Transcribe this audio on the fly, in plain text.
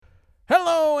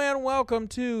and welcome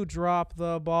to Drop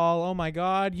the Ball. Oh my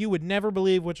God, you would never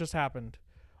believe what just happened.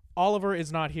 Oliver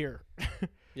is not here.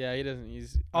 Yeah, he doesn't.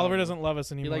 Oliver doesn't love us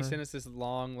He anymore. like sent us this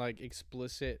long, like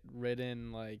explicit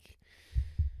written, like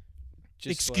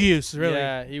just excuse, like, really.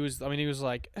 Yeah, he was. I mean, he was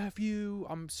like, "F you!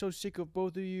 I'm so sick of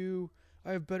both of you.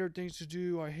 I have better things to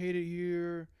do. I hate it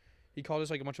here." He called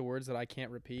us like a bunch of words that I can't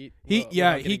repeat.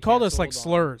 He called us like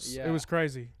slurs. Yeah. It was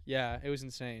crazy. Yeah, it was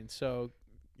insane. So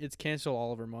it's cancel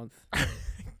Oliver month.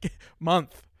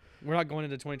 Month. We're not going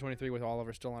into 2023 with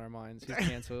Oliver still on our minds. He's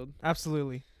canceled.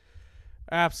 Absolutely.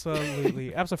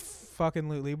 Absolutely.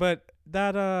 But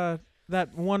that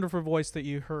wonderful voice that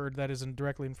you heard that isn't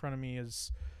directly in front of me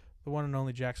is the one and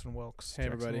only Jackson Wilkes. Hey,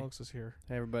 Jackson everybody. Wilkes is here.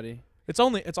 Hey, everybody. It's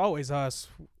always us,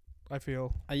 I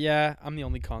feel. Yeah, I'm the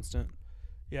only constant.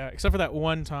 Yeah, except for that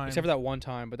one time. Except for that one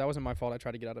time, but that wasn't my fault. I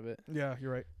tried to get out of it. Yeah,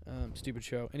 you're right. Stupid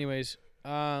show. Anyways,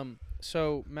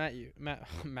 so Matthew.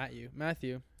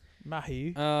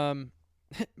 Mahi.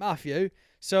 Matthew.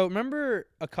 So remember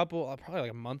probably like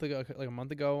a month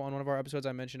ago on one of our episodes,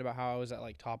 I mentioned about how I was at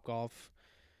like Topgolf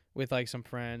with like some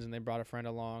friends, and they brought a friend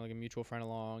along, like a mutual friend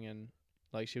along, and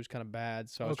like she was kind of bad,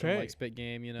 so I was trying to like spit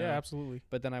game, you know. Yeah, absolutely.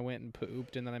 But then I went and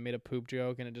pooped, and then I made a poop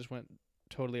joke, and it just went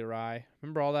totally awry.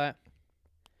 Remember all that?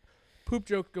 Poop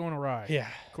joke going awry. Yeah.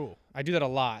 Cool. I do that a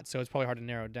lot, so it's probably hard to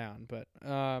narrow it down. But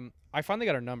I finally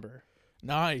got her number.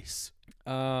 Nice.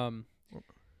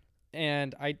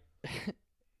 And I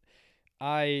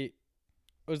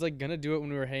was like gonna do it when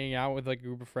we were hanging out with like a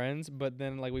group of friends, but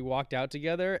then like we walked out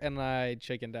together and I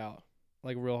chickened out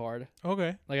like real hard.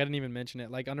 Okay. Like I didn't even mention it.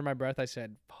 Like under my breath I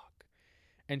said, "Fuck."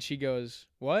 And she goes,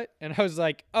 "What?" And I was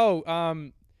like,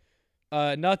 "Oh,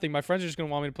 nothing. My friends are just gonna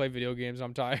want me to play video games.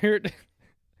 I'm tired."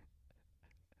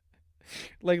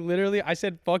 Like literally I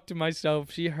said fuck to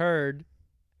myself. She heard.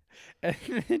 And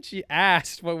then she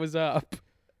asked what was up.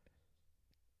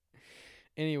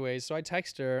 Anyways, so I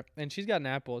text her, and she's got an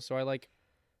Apple, so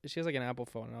she has like an Apple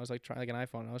phone, and I was like like an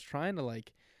iPhone. I was trying to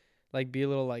like be a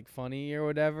little like funny or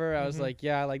whatever. I was like,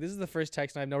 yeah, like this is the first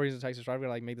text, and I have no reason to text her, so I'm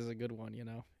gonna like make this a good one, you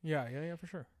know? Yeah, for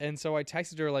sure. And so I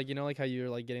texted her like, you know, like how you're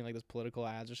like getting like this political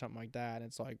ads or something like that. And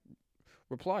it's like,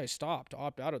 reply stop to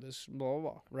opt out of this, blah blah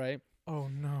blah, right? Oh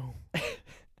no.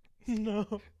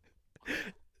 No.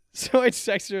 So I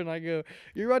text her and I go,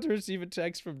 "You're about to receive a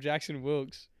text from Jackson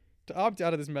Wilkes. To opt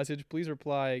out of this message, please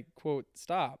reply, quote,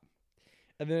 stop."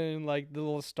 And then like the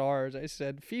little stars, I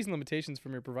said, "Fees and limitations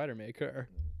from your provider may occur."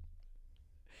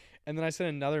 And then I sent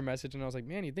another message and I was like,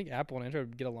 "Man, you'd think Apple and Android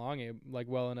would get along like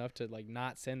well enough to like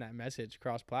not send that message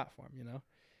cross platform, you know?"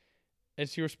 And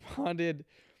she responded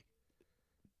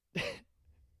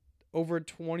over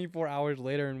 24 hours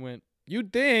later and went,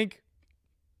 "You'd think."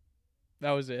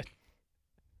 That was it.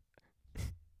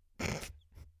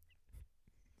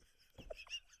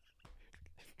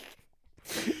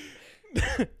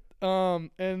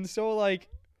 And so like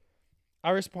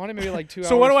I responded maybe like 2 hours.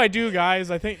 So what do I do, guys?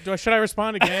 Should I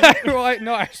respond again?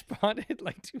 I responded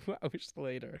like 2 hours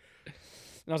later. And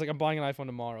I was like, "I'm buying an iPhone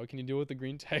tomorrow. Can you deal with the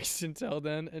green text until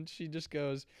then?" And she just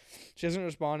goes, she doesn't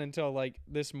respond until like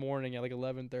this morning at like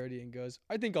 11:30 and goes,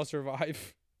 "I think I'll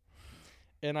survive."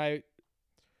 And I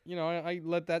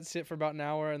let that sit for about an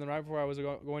hour, and then right before I was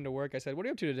going to work, I said, "What are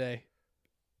you up to today?"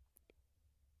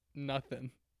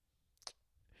 Nothing.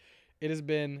 It has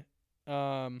been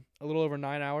a little over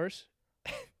 9 hours.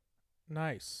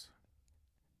 Nice.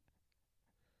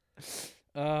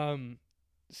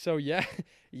 So yeah.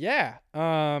 Yeah.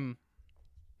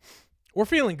 We're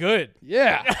feeling good.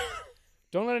 Yeah.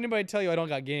 Don't let anybody tell you I don't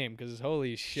got game, because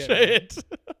holy shit.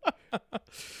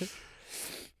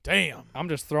 Damn. I'm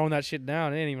just throwing that shit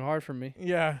down. It ain't even hard for me.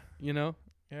 Yeah. You know?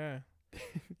 Yeah.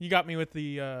 You got me with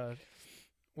the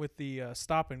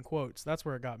stop in quotes. That's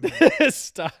where it got me.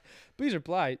 Stop. Please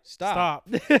reply. Stop.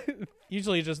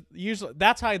 Usually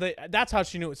that's how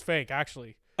she knew it was fake,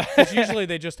 actually. 'Cause usually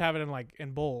they just have it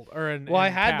in bold or in. Well,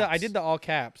 in I did caps. the all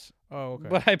caps. Oh, okay.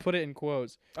 But I put it in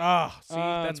quotes. Ah, see,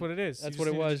 that's what it is. That's what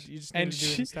it was. You just need to do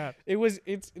it in stat.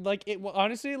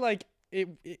 Honestly, like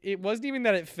it wasn't even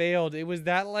that it failed. It was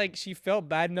that like she felt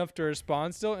bad enough to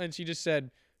respond still, and she just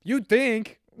said, "You'd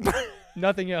think."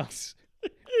 Nothing else.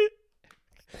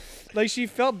 Like she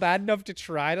felt bad enough to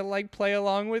try to like play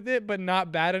along with it, but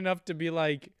not bad enough to be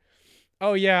like,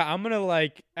 "Oh yeah, I'm gonna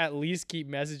like at least keep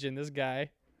messaging this guy."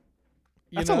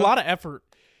 That's a lot of effort.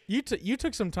 You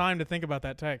took some time to think about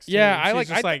that text. Yeah, too.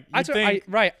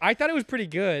 I thought it was pretty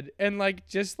good, and like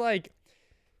just like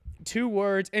 2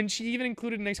 words, and she even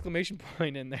included an exclamation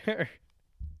point in there.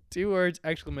 2 words,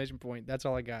 exclamation point. That's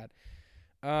all I got.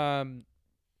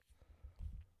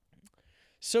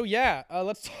 So yeah,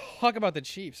 let's talk about the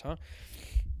Chiefs, huh?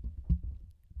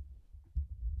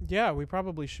 Yeah, we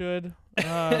probably should.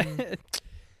 Not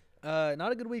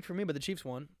a good week for me, but the Chiefs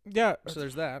won. Yeah. So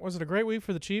there's that. Was it a great week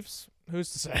for the Chiefs?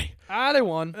 Who's to say? They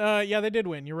won. Yeah, they did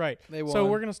win. You're right. They won. So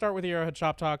we're gonna start with the Arrowhead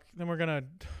Chop Talk. Then we're gonna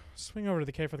swing over to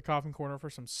the K for the Coffin Corner for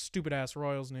some stupid ass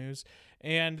Royals news,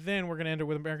 and then we're gonna end it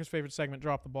with America's favorite segment,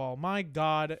 Drop the Ball. My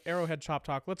God, Arrowhead Chop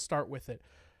Talk. Let's start with it.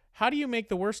 How do you make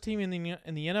the worst team in the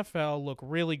NFL look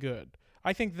really good?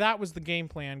 I think that was the game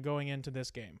plan going into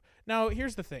this game. Now,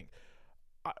 here's the thing.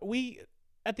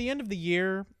 At the end of the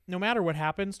year, no matter what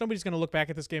happens, nobody's going to look back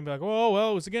at this game and be like, oh,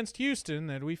 well, it was against Houston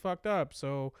that we fucked up.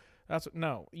 So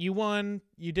no, you won.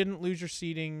 You didn't lose your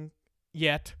seeding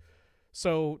yet.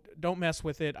 So don't mess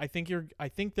with it. I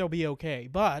think they'll be okay.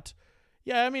 But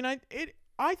yeah, I mean,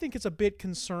 I think it's a bit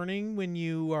concerning when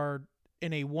you are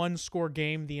in a one-score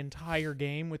game the entire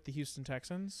game with the Houston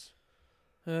Texans.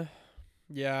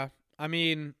 Yeah. I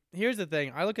mean, here's the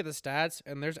thing. I look at the stats,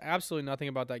 and there's absolutely nothing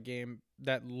about that game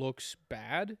that looks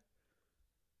bad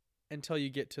until you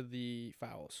get to the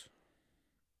fouls,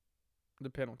 the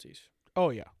penalties. Oh,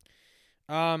 yeah.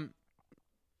 Because,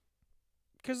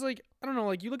 like, I don't know,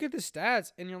 like, you look at the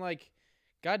stats, and you're like,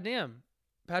 goddamn,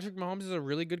 Patrick Mahomes is a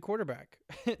really good quarterback,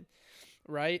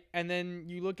 right? And then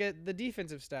you look at the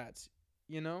defensive stats,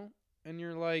 you know, and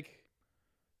you're like,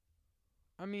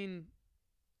 I mean,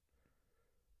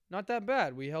 not that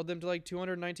bad. We held them to like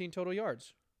 219 total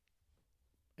yards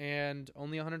and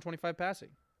only 125 passing.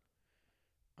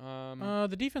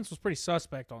 The defense was pretty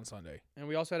suspect on Sunday. And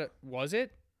we also had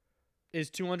Is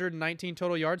 219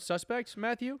 total yards suspect,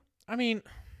 Matthew? I mean,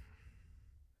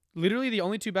 literally the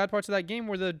only two bad parts of that game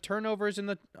were the turnovers and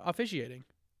the officiating.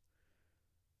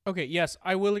 Okay, yes,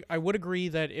 I would agree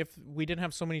that if we didn't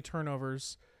have so many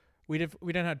turnovers, we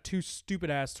didn't have two stupid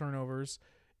ass turnovers,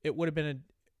 it would have been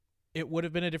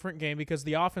a different game because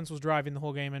the offense was driving the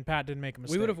whole game and Pat didn't make a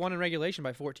mistake. We would have won in regulation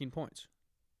by 14 points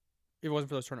if it wasn't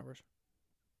for those turnovers.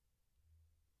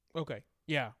 Okay.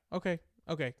 Yeah. Okay.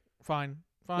 Fine.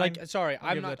 Like, sorry,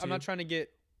 I'm give not trying to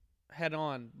get head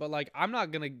on, but like, I'm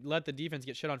not gonna let the defense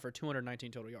get shit on for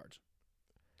 219 total yards.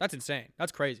 That's insane.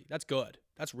 That's crazy. That's good.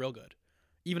 That's real good,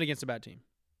 even against a bad team.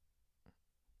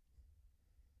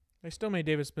 They still made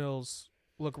Davis Mills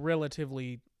look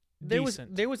relatively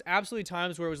decent. There was absolutely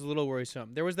times where it was a little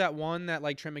worrisome. There was that one that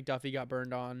like Trent McDuffie got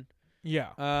burned on.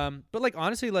 Yeah. But like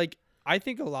honestly, like I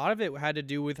think a lot of it had to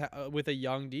do with a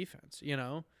young defense. You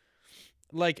know,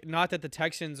 like not that the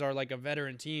Texans are like a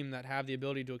veteran team that have the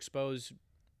ability to expose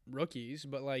rookies,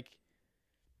 but like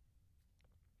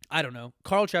I don't know.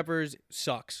 Carl Cheppers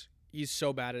sucks. He's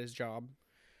so bad at his job.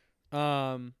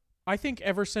 I think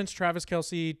ever since Travis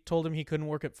Kelce told him he couldn't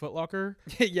work at Foot Locker,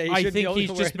 yeah, I think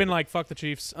he's just been like, fuck the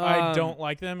Chiefs. I don't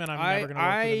like them, and I'm never going to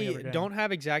work for them ever again. I don't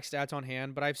have exact stats on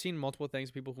hand, but I've seen multiple things,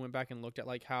 people who went back and looked at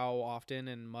like how often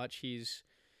and much he's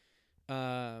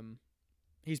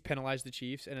penalized the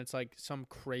Chiefs, and it's like some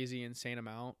crazy, insane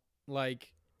amount.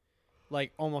 Like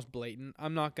almost blatant.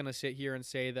 I'm not going to sit here and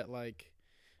say that like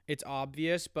it's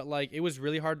obvious, but like it was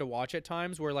really hard to watch at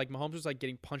times where like Mahomes was like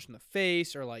getting punched in the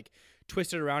face or like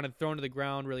twisted around and thrown to the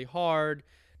ground really hard.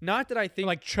 Not that I think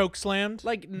like choke slammed,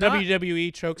 like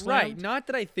WWE choke slammed. Right. Not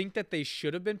that I think that they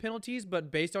should have been penalties,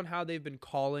 but based on how they've been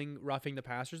calling roughing the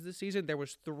passers this season, there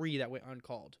was 3 that went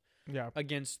uncalled. Yeah.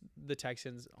 Against the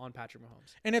Texans on Patrick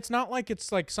Mahomes. And it's not like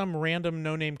it's like some random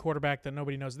no-name quarterback that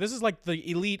nobody knows. This is like the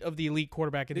elite of the elite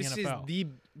quarterback in the NFL. This is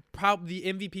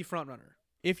the MVP frontrunner.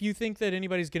 If you think that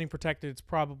anybody's getting protected, it's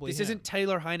probably this him. isn't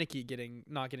Taylor Heineke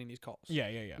not getting these calls. Yeah.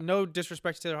 No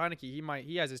disrespect to Taylor Heineke.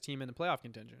 He has his team in the playoff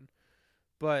contention.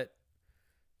 But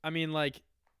I mean like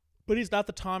but he's not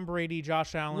the Tom Brady,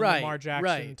 Josh Allen, Lamar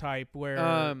Jackson type where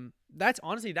that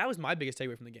was my biggest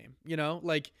takeaway from the game. You know,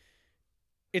 like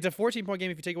it's a 14-point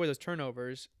game if you take away those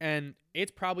turnovers, and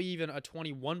it's probably even a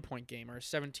 21-point game or a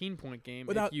 17-point game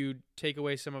if you take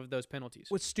away some of those penalties.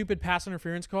 With stupid pass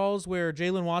interference calls where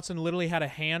Jalen Watson literally had a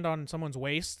hand on someone's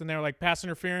waist, and they're like, pass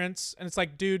interference, and it's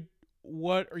like, dude,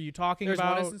 what are you talking about? There's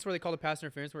one instance where they called a pass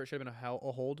interference where it should have been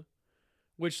a hold,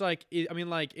 which, like,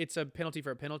 it's a penalty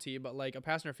for a penalty, but, like, a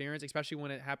pass interference, especially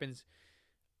when it happens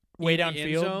way in the end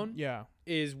downfield, zone,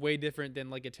 is way different than,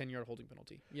 like, a 10-yard holding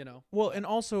penalty, you know? Well, and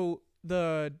also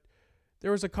there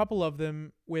was a couple of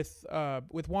them with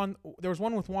one. There was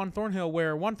one with Juan Thornhill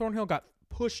where Juan Thornhill got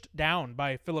pushed down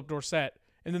by Philip Dorsett,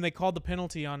 and then they called the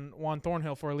penalty on Juan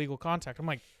Thornhill for illegal contact. I'm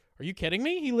like, are you kidding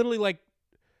me? He literally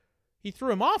he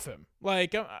threw him off him.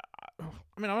 Like, I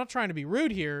mean, I'm not trying to be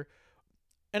rude here,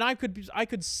 and I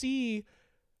could see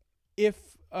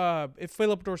if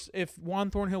Juan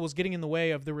Thornhill was getting in the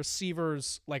way of the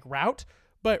receiver's like route,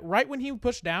 but right when he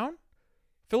pushed down,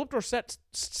 Philip Dorsett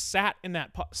sat in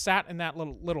that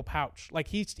little pouch. Like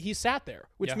he sat there,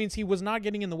 which Yeah. means he was not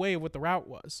getting in the way of what the route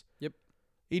was. Yep.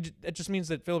 It just means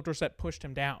that Philip Dorsett pushed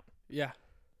him down. Yeah.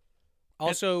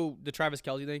 Also, the Travis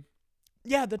Kelce thing.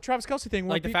 Yeah, the Travis Kelce thing.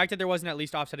 Like, the fact that there wasn't at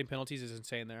least offsetting penalties is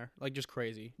insane there. Like, just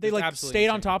crazy. they Just like absolutely stayed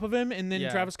on insane. top of him, and then Yeah.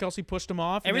 Travis Kelce pushed him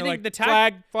off. And Everything- they're like, the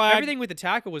tack- flag. Everything with the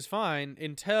tackle was fine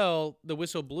until the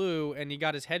whistle blew and he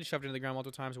got his head shoved into the ground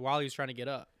multiple times while he was trying to get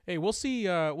up. Hey, we'll see.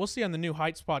 We'll see on the new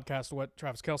Heights podcast what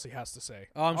Travis Kelce has to say.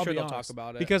 Oh, I'm I'll sure be they'll talk honest.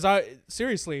 about it. Because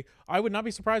seriously, I would not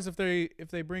be surprised if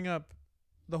they bring up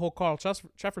the whole Carl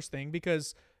Cheffers thing,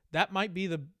 because that might be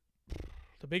the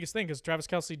biggest thing. Because Travis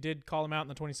Kelce did call him out in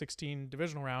the 2016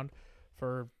 divisional round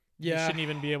for he shouldn't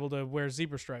even be able to wear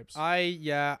zebra stripes.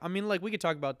 I mean, like, we could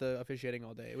talk about the officiating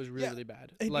all day. It was really, really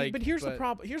bad. Like, but here's the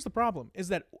problem. Here's the problem is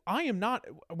that I am not.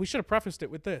 We should have prefaced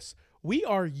it with this. We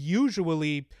are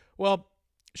usually, well,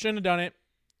 shouldn't have done it.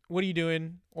 What are you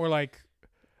doing? Or like,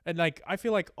 and like, I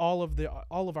feel like all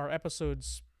of our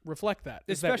episodes reflect that.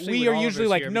 Is that Especially we with are Oliver's usually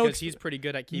like here, no because he's pretty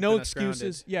good at keeping no us grounded.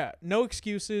 excuses. Yeah, no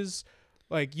excuses.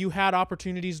 Like, you had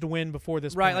opportunities to win before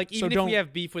this Right, point. like, so even if don't, we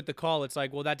have beef with the call, it's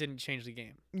like, well, that didn't change the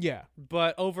game. yeah,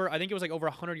 But I think it was like over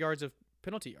 100 yards of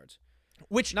penalty yards.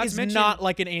 which Not to is mention- not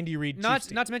like an Andy Reid. Not Chiefs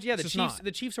team. to mention, yeah, It's the just Chiefs. not.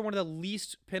 The Chiefs are one of the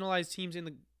least penalized teams in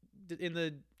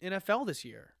the NFL this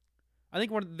year. I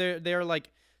think they're like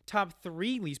top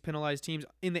 3 least penalized teams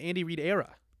in the Andy Reid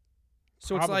era.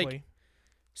 So Probably.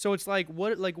 it's like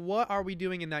what are we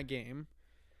doing in that game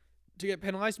to get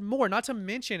penalized more? Not to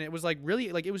mention, it was like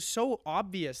really, like, it was so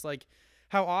obvious, like,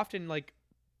 how often, like,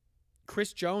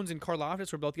 Chris Jones and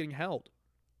Karlaftis were both getting held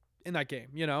in that game,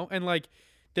 you know? And like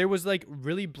there was like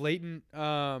really blatant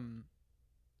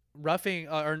roughing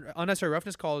or unnecessary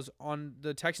roughness calls on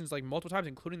the Texans like multiple times,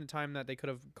 including the time that they could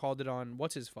have called it on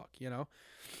what's his fuck, you know?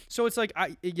 So it's like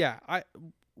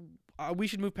we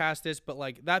should move past this, but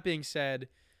like, that being said,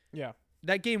 Yeah.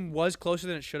 that game was closer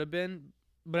than it should have been,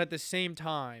 but at the same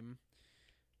time,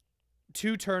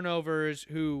 2 turnovers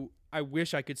who I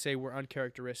wish I could say were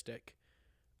uncharacteristic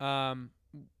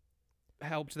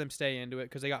helped them stay into it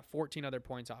because they got 14 other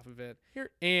points off of it.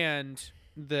 And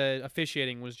the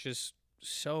officiating was just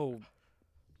so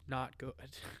not good.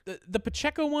 The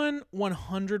Pacheco one,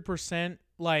 100%.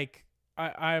 Like,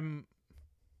 I'm.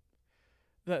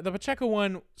 The Pacheco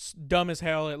one, dumb as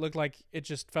hell. It looked like it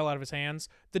just fell out of his hands.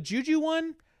 The Juju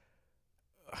one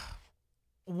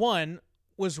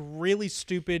was really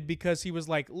stupid because he was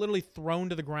like literally thrown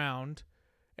to the ground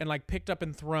and like picked up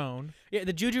and thrown. Yeah,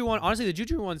 the Juju one, honestly, the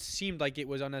Juju one seemed like it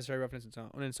was unnecessary roughness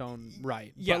in its own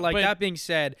right. Yeah, but like, but- that being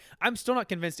said, I'm still not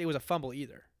convinced it was a fumble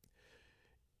either.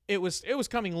 It was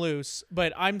coming loose,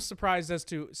 but I'm surprised as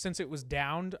to, since it was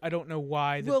downed, I don't know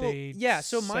why that they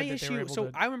So said my that they were issue, able so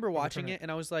to I remember overturn watching it. it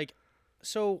and I was like,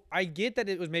 so I get that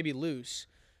it was maybe loose,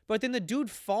 but then the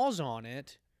dude falls on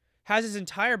it, has his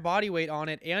entire body weight on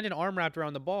it and an arm wrapped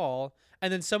around the ball,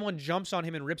 and then someone jumps on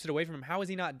him and rips it away from him. How is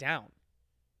he not down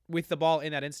with the ball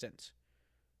in that instance?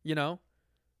 You know?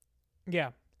 Yeah.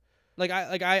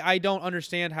 I don't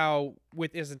understand how,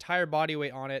 with his entire body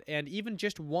weight on it and even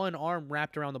just one arm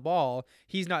wrapped around the ball,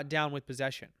 he's not down with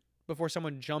possession before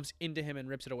someone jumps into him and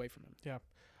rips it away from him. Yeah.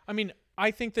 I mean, I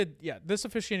think that, this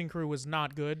officiating crew was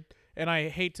not good, and I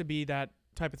hate to be that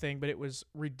type of thing, but it was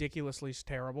ridiculously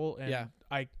terrible, and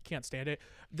I can't stand it.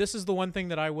 This is the one thing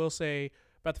that I will say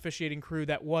about the officiating crew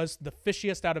that was the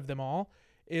fishiest out of them all,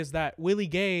 is that Willie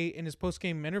Gay, in his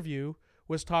post-game interview,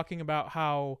 was talking about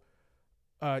how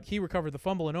he recovered the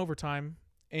fumble in overtime,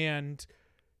 and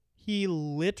he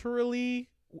literally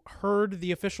heard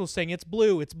the officials saying, "It's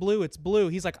blue, it's blue, it's blue."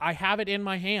 He's like, "I have it in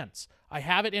my hands. I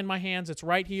have it in my hands. It's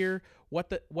right here. What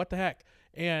the heck?"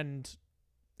 And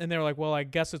they're like, "Well, I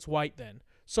guess it's white then."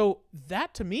 So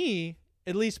that, to me,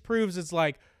 at least proves it's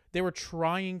like they were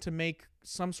trying to make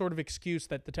some sort of excuse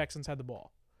that the Texans had the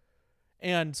ball.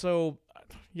 And so,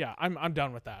 yeah, I'm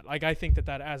done with that. Like, I think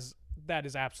that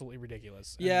is absolutely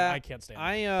ridiculous. And Yeah, I can't stand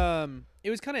it. It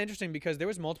was kind of interesting because there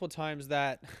was multiple times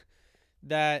that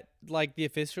like the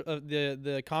official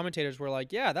the commentators were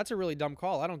like, "Yeah, that's a really dumb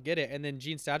call. I don't get it." And then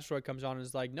Gene Stadisroy comes on and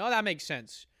is like, "No, that makes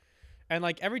sense." And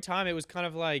like every time it was kind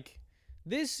of like,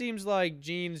 this seems like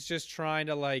Gene's just trying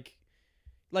to like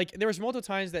there was multiple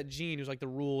times that Gene, who's like the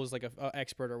rules like a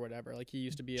expert or whatever, like he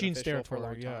used to be an Gene official for a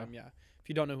long Steratore, yeah. time. Yeah, if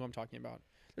you don't know who I'm talking about.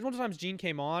 There's multiple times Gene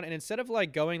came on, and instead of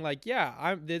like going like,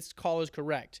 "Yeah, this call is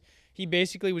correct," he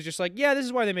basically was just like, "Yeah, this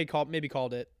is why they maybe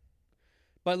called it,"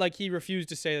 but like he refused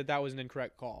to say that was an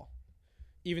incorrect call,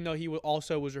 even though he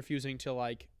also was refusing to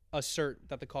like assert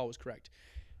that the call was correct.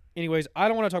 Anyways, I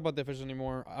don't want to talk about the officials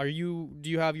anymore. Do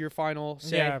you have your final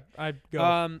say? Yeah, I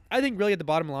go. I think really at the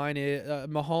bottom line is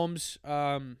Mahomes,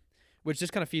 which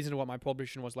just kind of feeds into what my poll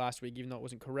prediction was last week, even though it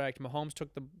wasn't correct. Mahomes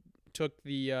took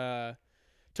the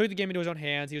game into his own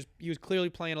hands. He was clearly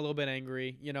playing a little bit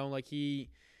angry. You know, like he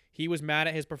was mad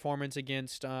at his performance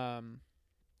against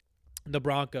the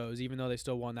Broncos, even though they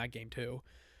still won that game too.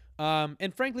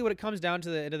 And frankly, what it comes down to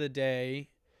the end of the day,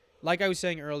 like I was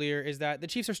saying earlier, is that the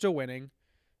Chiefs are still winning.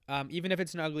 Even if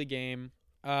it's an ugly game.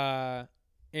 There's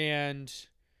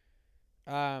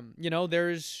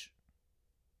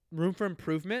room for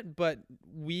improvement, but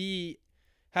we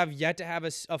have yet to have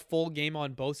a full game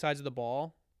on both sides of the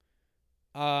ball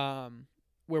where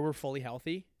we're fully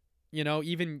healthy. You know,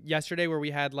 even yesterday where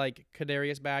we had like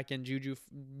Kadarius back and Juju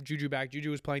back.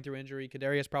 Juju was playing through injury.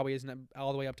 Kadarius probably isn't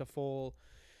all the way up to full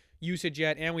usage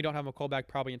yet, and we don't have McColl back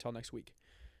probably until next week.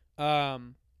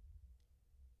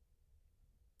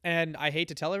 And I hate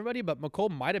to tell everybody, but McColl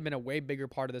might have been a way bigger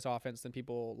part of this offense than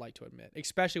people like to admit,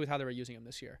 especially with how they were using him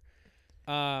this year.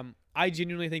 I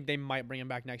genuinely think they might bring him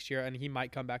back next year, and he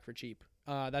might come back for cheap.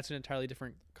 That's an entirely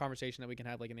different conversation that we can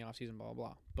have like in the offseason, blah,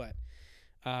 blah, blah. But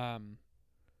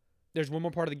there's one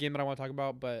more part of the game that I want to talk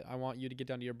about, but I want you to get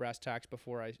down to your brass tacks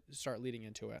before I start leading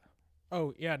into it.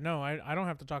 Oh, yeah, no, I don't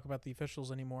have to talk about the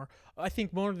officials anymore. I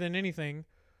think more than anything,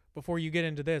 before you get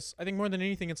into this, I think more than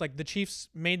anything, it's like the Chiefs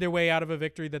made their way out of a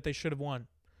victory that they should have won.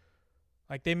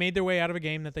 Like, they made their way out of a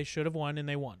game that they should have won, and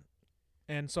they won.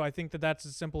 And so I think that that's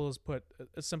as simple as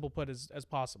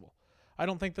possible. I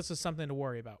don't think this is something to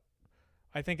worry about.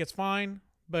 I think it's fine,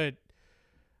 but,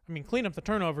 I mean, clean up the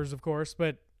turnovers, of course,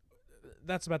 but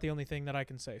that's about the only thing that I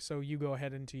can say. So you go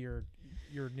ahead into your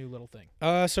new little thing.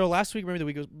 So last week,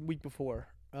 remember the week before,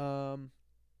 I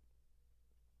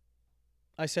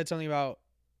said something about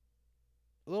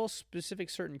a little specific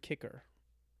certain kicker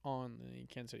on the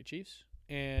Kansas City Chiefs.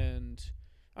 And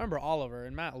I remember Oliver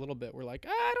and Matt a little bit were like,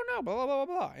 I don't know, blah, blah, blah,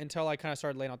 blah, until I kind of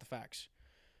started laying out the facts.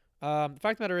 The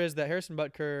fact of the matter is that Harrison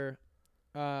Butker,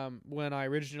 when I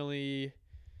originally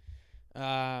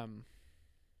was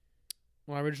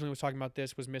talking about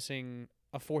this, was missing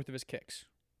a fourth of his kicks,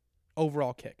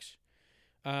 overall kicks.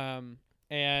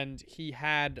 And he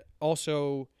had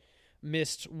also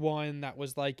missed one that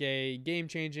was like a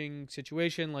game-changing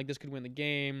situation, like this could win the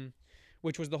game,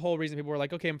 which was the whole reason people were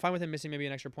like, okay, I'm fine with him missing maybe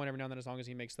an extra point every now and then as long as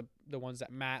he makes the ones that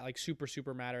super,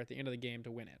 super matter at the end of the game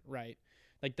to win it, right?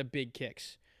 Like the big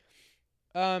kicks.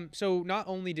 So not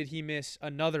only did he miss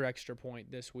another extra point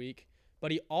this week,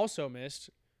 but he also missed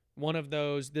one of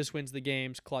those this wins the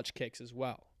game's clutch kicks as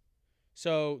well.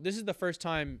 So this is the first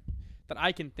time that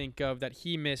I can think of that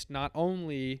he missed not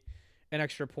only an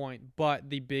extra point, but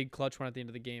the big clutch one at the end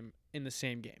of the game in the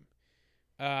same game.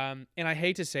 And I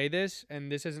hate to say this, and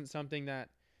this isn't something that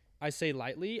I say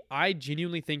lightly. I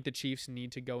genuinely think the Chiefs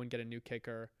need to go and get a new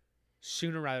kicker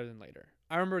sooner rather than later.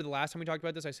 I remember the last time we talked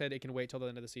about this, I said it can wait till the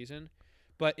end of the season.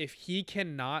 But if he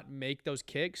cannot make those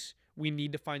kicks, we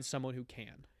need to find someone who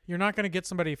can. You're not going to get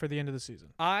somebody for the end of the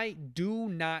season. I do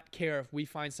not care if we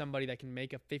find somebody that can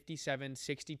make a 57,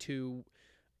 62,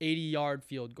 80-yard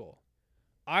field goal.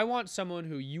 I want someone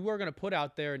who you are going to put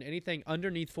out there and anything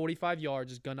underneath 45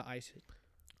 yards is going to ice it.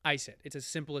 Ice it. It's as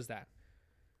simple as that.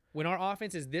 When our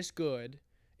offense is this good,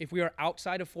 if we are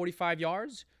outside of 45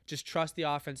 yards, just trust the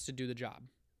offense to do the job.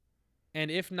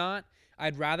 And if not,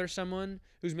 I'd rather someone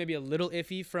who's maybe a little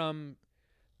iffy from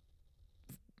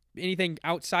anything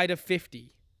outside of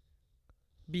 50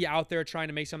 be out there trying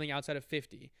to make something outside of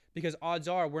 50. Because odds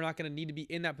are we're not going to need to be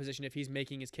in that position if he's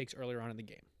making his kicks earlier on in the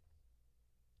game.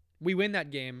 We win that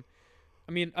game.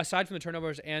 I mean, aside from the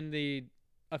turnovers and the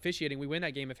officiating, we win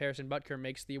that game if Harrison Butker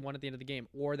makes the one at the end of the game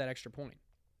or that extra point.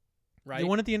 Right? The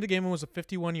one at the end of the game was a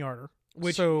 51-yarder.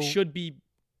 Which should be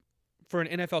for an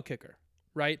NFL kicker,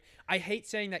 right? I hate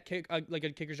saying that a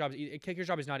kicker's job is easy. A kicker's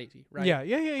job is not easy, right? Yeah.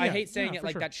 I hate saying it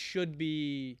like sure. that should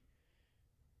be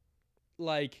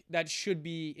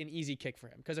an easy kick for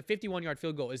him because a 51-yard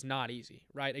field goal is not easy,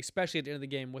 right? Especially at the end of the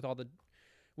game with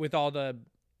all the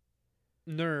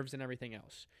nerves and everything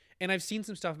else. And I've seen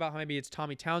some stuff about how maybe it's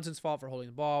Tommy Townsend's fault for holding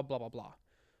the ball, blah, blah,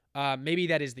 blah. Maybe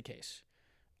that is the case.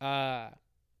 But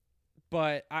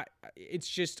it's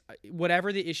just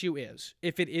whatever the issue is.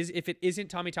 If it isn't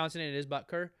Tommy Townsend and it is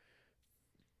Butker,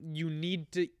 you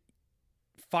need to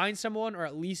find someone or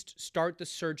at least start the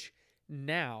search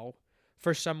now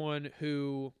for someone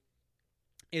who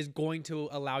is going to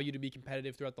allow you to be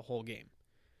competitive throughout the whole game.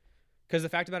 Because the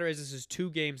fact of the matter is this is 2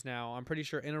 games now, I'm pretty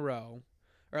sure in a row,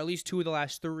 or at least 2 of the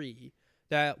last 3,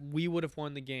 that we would have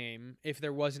won the game if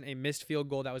there wasn't a missed field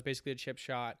goal that was basically a chip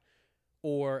shot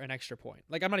or an extra point.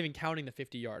 Like, I'm not even counting the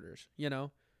 50-yarders, you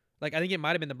know? Like I think it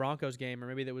might have been the Broncos game, or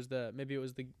maybe it was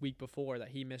the week before that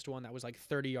he missed one that was like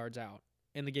 30 yards out,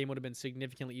 and the game would have been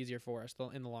significantly easier for us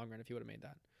in the long run if he would have made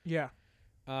that. Yeah.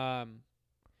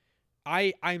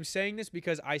 I'm saying this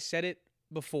because I said it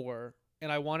before,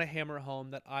 and I want to hammer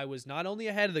home that I was not only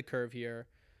ahead of the curve here,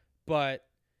 but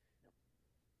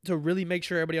to really make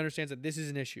sure everybody understands that this is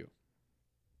an issue.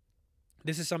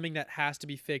 This is something that has to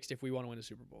be fixed if we want to win a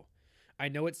Super Bowl. I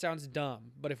know it sounds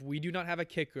dumb, but if we do not have a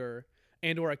kicker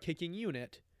and or a kicking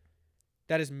unit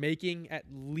that is making at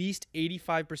least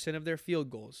 85% of their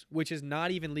field goals, which is not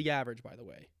even league average, by the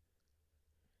way,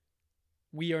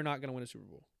 we are not going to win a Super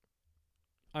Bowl.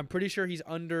 I'm pretty sure he's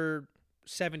under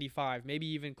 75, maybe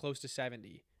even close to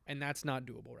 70, and that's not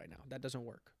doable right now. That doesn't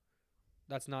work.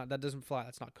 That doesn't fly.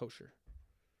 That's not kosher.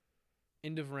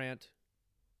 End of rant.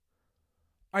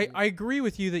 I agree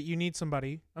with you that you need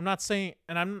somebody. I'm not saying,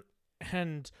 and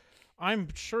I'm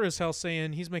sure as hell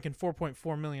saying he's making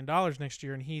 $4.4 million next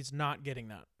year and he's not getting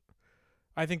that.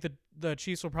 I think that the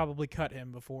Chiefs will probably cut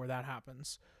him before that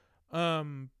happens.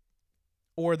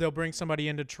 Or they'll bring somebody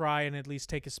in to try and at least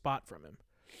take his spot from him.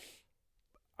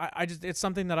 I just, it's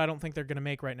something that I don't think they're going to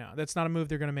make right now. That's not a move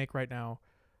they're going to make right now.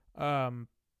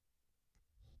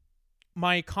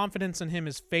 My confidence in him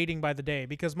is fading by the day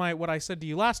because what I said to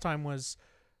you last time was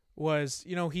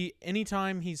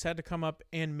anytime he's had to come up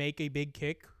and make a big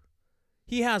kick,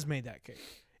 he has made that kick.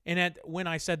 And when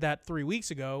I said that 3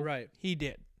 weeks ago, right, he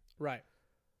did. Right.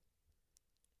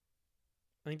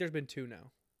 I think there's been 2 now.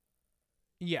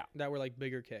 Yeah. That were like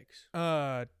bigger kicks.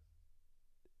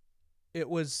 It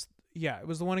was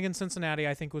the one against Cincinnati,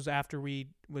 I think was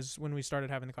when we started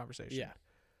having the conversation. Yeah.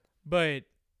 But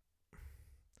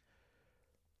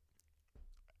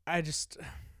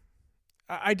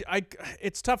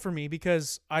it's tough for me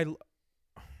because I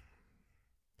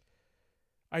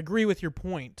agree with your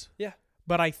point. Yeah.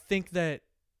 But I think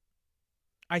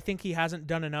he hasn't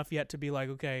done enough yet to be like,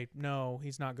 okay, no,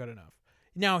 he's not good enough.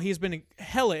 Now, he's been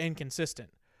hella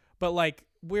inconsistent, but like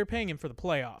we're paying him for the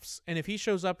playoffs. And if he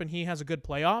shows up and he has a good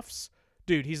playoffs,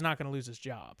 dude, he's not going to lose his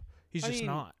job. He's just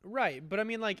not. Right. But I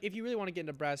mean, like, if you really want to get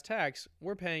into brass tacks,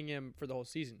 we're paying him for the whole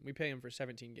season. We pay him for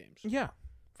 17 games. Yeah.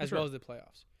 As well as the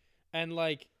playoffs. And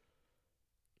like,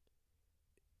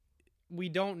 we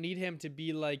don't need him to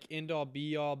be like end all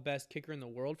be all best kicker in the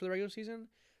world for the regular season.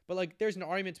 But like, there's an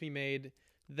argument to be made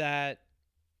that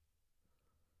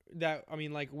I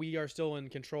mean, like, we are still in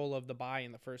control of the bye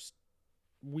in the first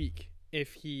week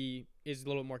if he is a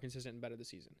little bit more consistent and better this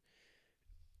season.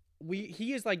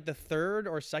 He is like the 3rd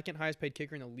or 2nd highest paid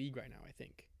kicker in the league right now, I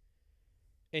think.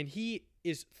 And he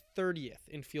is 30th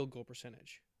in field goal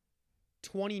percentage.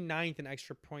 29th in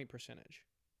extra point percentage.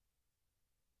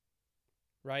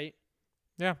 Right?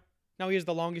 Yeah. Now he has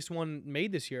the longest one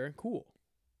made this year. Cool.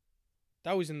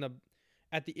 That was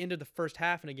at the end of the first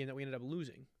half in a game that we ended up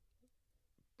losing.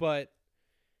 But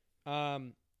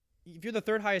if you're the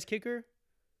 3rd highest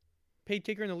paid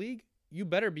kicker in the league, you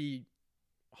better be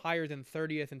higher than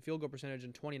 30th in field goal percentage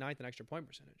and 29th in extra point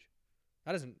percentage.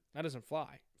 That doesn't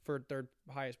fly for 3rd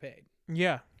highest paid.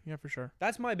 Yeah, for sure.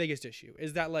 That's my biggest issue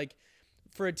is that like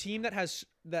for a team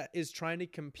that is trying to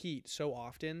compete so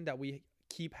often that we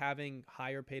keep having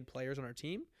higher paid players on our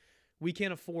team, we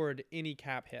can't afford any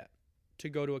cap hit to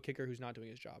go to a kicker who's not doing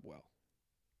his job well.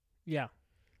 Yeah.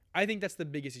 I think that's the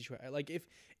biggest issue. Like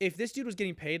if this dude was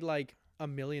getting paid like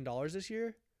 $1 million this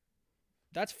year,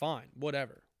 that's fine,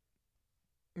 whatever.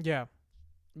 Yeah.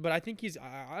 But I think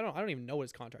I don't even know what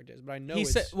his contract is, but I know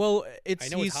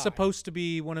he's supposed to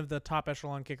be one of the top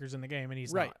echelon kickers in the game, and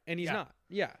he's right, not. And he's not.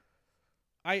 Yeah.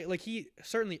 He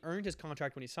certainly earned his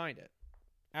contract when he signed it.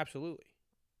 Absolutely.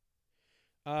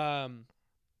 And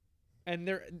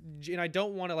I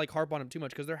don't want to like harp on him too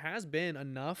much because there has been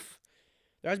enough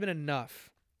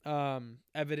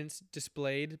evidence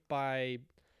displayed by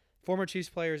former Chiefs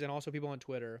players and also people on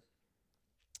Twitter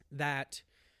that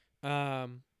a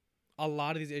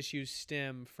lot of these issues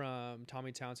stem from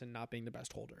Tommy Townsend not being the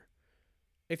best holder.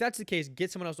 If that's the case,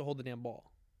 get someone else to hold the damn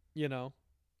ball, you know?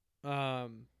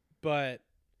 But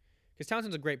because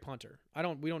Townsend's a great punter.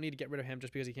 We don't need to get rid of him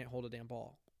just because he can't hold a damn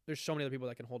ball. There's so many other people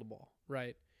that can hold a ball,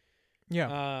 right?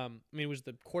 Yeah. I mean, it was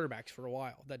the quarterbacks for a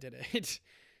while that did it.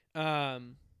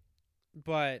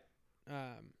 But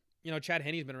Chad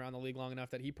Henne's been around the league long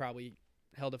enough that he probably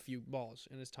held a few balls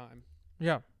in his time.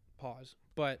 Yeah. Pause.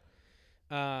 But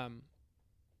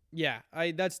yeah,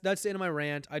 that's the end of my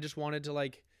rant. I just wanted to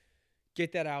like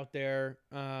get that out there.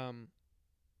 I'm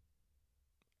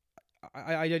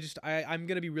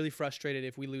gonna be really frustrated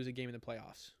if we lose a game in the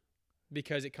playoffs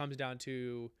because it comes down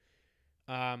to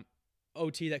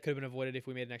OT that could have been avoided if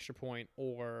we made an extra point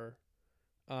or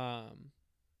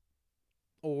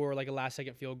or like a last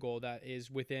second field goal that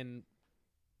is within,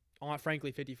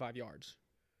 frankly, 55 yards.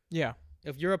 Yeah.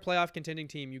 If you're a playoff contending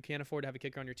team, you can't afford to have a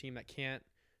kicker on your team that can't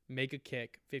make a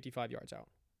kick 55 yards out.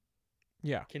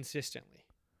 Yeah. Consistently.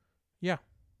 Yeah.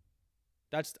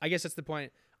 I guess that's the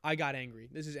point. I got angry.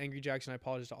 This is Angry Jackson. I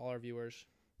apologize to all our viewers.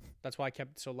 That's why I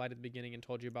kept it so light at the beginning and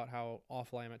told you about how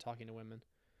awful I am at talking to women.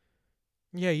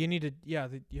 Yeah, you need to. Yeah,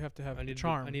 you have to have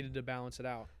charm. I needed to balance it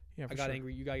out. Yeah, I got sure.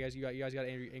 angry. You guys got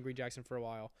angry Jackson for a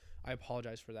while. I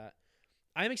apologize for that.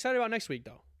 I am excited about next week,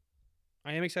 though.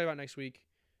 I am excited about next week,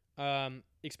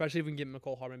 especially if we can get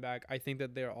McCole Hardman back. I think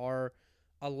that there are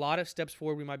a lot of steps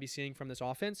forward we might be seeing from this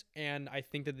offense, and I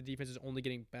think that the defense is only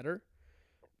getting better.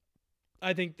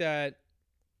 I think that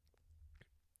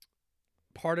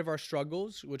part of our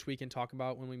struggles, which we can talk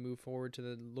about when we move forward to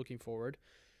the looking forward,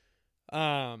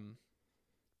 are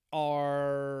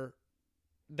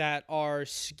that our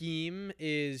scheme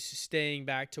is staying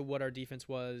back to what our defense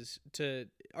was.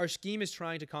 Our scheme is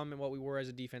trying to complement what we were as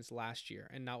a defense last year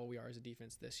and not what we are as a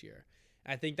defense this year.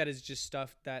 I think that is just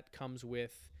stuff that comes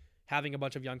with having a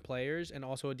bunch of young players and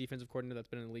also a defensive coordinator that's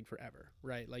been in the league forever,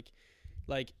 right? Like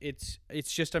it's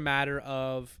just a matter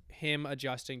of him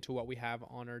adjusting to what we have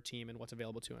on our team and what's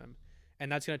available to him,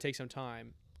 and that's going to take some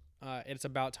time. It's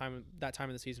about that time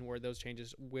of the season where those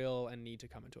changes will and need to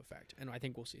come into effect, and I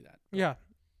think we'll see that. Yeah.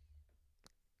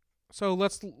 So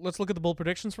let's look at the bold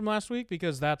predictions from last week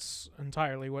because that's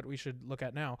entirely what we should look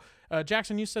at now.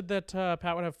 Jackson, you said that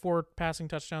Pat would have 4 passing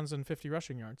touchdowns and 50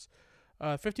 rushing yards.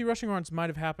 50 rushing yards might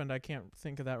have happened. I can't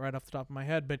think of that right off the top of my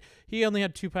head, but he only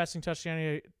had 2 passing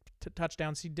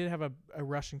touchdowns. He did have a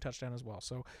rushing touchdown as well.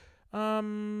 So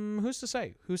who's to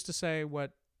say? Who's to say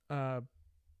what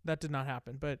that did not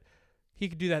happen? But he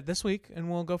could do that this week,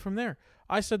 and we'll go from there.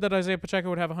 I said that Isaiah Pacheco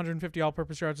would have 150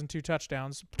 all-purpose yards and 2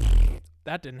 touchdowns.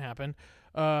 That didn't happen.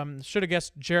 Should have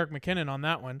guessed Jerick McKinnon on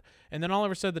that one. And then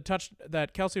Oliver said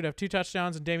that Kelsey would have 2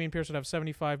 touchdowns and Dameon Pierce would have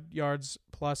 75 yards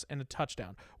plus and a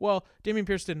touchdown. Well, Dameon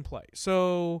Pierce didn't play.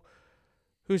 So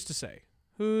who's to say?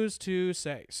 Who's to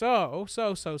say? So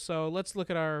let's look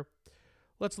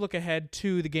ahead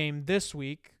to the game this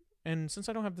week. And since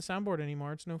I don't have the soundboard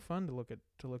anymore, it's no fun to look at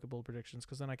bold predictions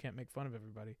because then I can't make fun of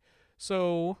everybody.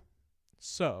 So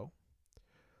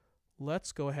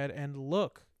let's go ahead and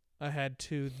look ahead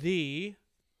to the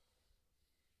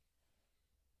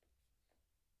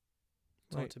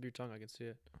It's on the tip of your tongue. I can see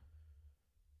it.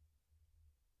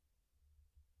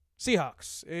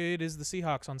 Seahawks. It is the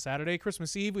Seahawks on Saturday,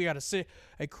 Christmas Eve. We got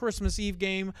a Christmas Eve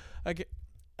game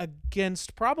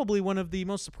against probably one of the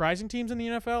most surprising teams in the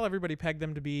NFL. Everybody pegged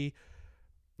them to be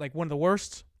like one of the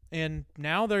worst, and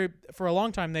now for a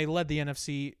long time they led the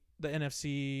NFC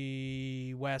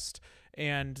West,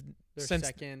 and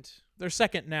they're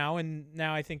second now, and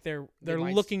now I think they're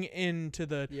looking into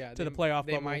the playoff.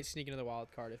 They might sneak into the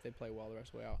wild card if they play well the rest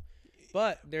of the way out.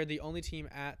 But they're the only team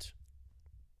at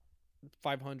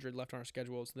 500 left on our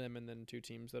schedule. It's them and then 2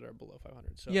 teams that are below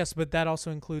 500. So yes, but that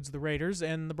also includes the Raiders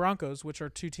and the Broncos, which are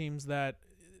 2 teams that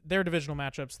their divisional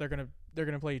matchups they're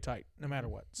gonna play you tight no matter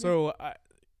what. So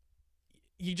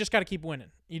you just got to keep winning.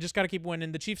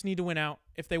 The Chiefs need to win out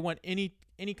if they want any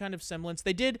kind of semblance.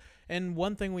 They did, and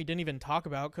one thing we didn't even talk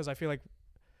about because I feel like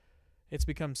it's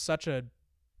become such a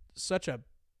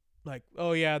like,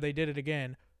 oh yeah, they did it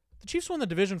again. The Chiefs won the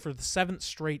division for the 7th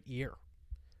straight year.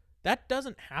 That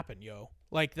doesn't happen, yo.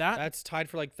 Like that. That's tied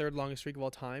for like 3rd longest streak of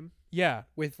all time. Yeah.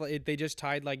 They just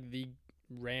tied like the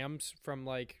Rams from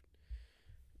like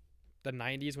the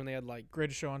 90s when they had like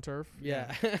Greatest Show on Turf.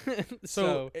 Yeah.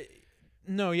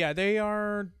 No, yeah,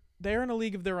 they're in a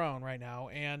league of their own right now,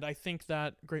 and I think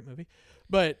that great movie.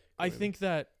 But I think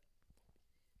that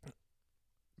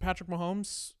Patrick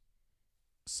Mahomes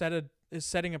is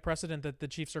setting a precedent that the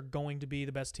Chiefs are going to be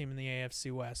the best team in the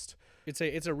AFC West. It's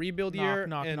a rebuild year.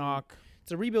 Knock.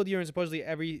 It's a rebuild year, and supposedly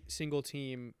every single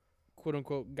team, quote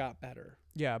unquote, got better.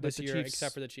 Yeah, but this the year, Chiefs,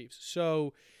 except for the Chiefs.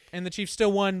 So, and the Chiefs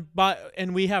still won,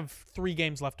 and we have 3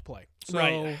 games left to play.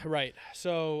 So, right.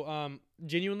 So,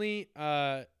 genuinely,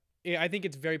 I think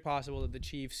it's very possible that the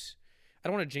Chiefs. I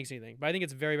don't want to jinx anything, but I think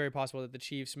it's very, very possible that the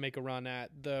Chiefs make a run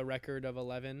at the record of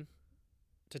 11,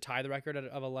 to tie the record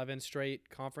of 11 straight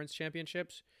conference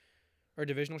championships or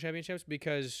divisional championships,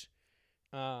 because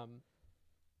I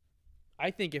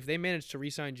think if they manage to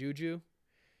re-sign Juju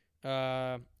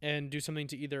and do something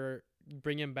to either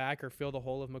bring him back or fill the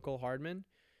hole of McCole Hardman,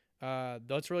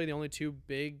 that's really the only 2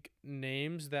 big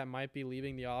names that might be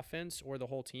leaving the offense or the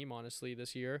whole team, honestly,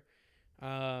 this year.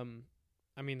 I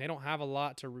mean, they don't have a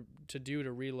lot to do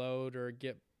to reload or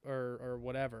get or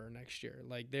whatever next year.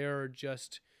 Like, they're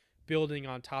just building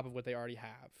on top of what they already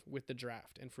have with the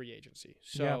draft and free agency.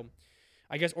 So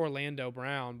I guess Orlando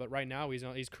Brown, but right now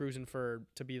he's cruising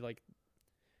to be like,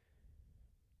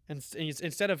 and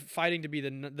instead of fighting to be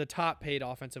the top paid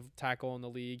offensive tackle in the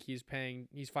league, he's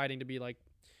fighting to be like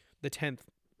the 10th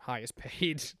highest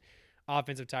paid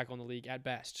offensive tackle in the league at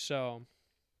best. So,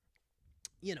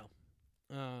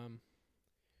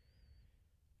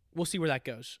 we'll see where that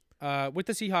goes. With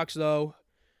the Seahawks though,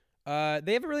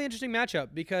 they have a really interesting matchup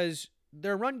because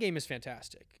their run game is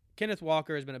fantastic. Kenneth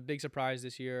Walker has been a big surprise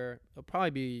this year. He'll probably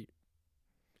be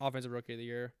offensive rookie of the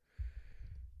year.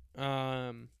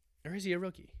 Or is he a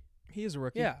rookie? He is a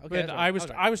rookie. Yeah, okay. But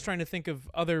I was trying to think of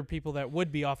other people that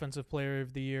would be offensive player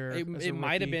of the year. It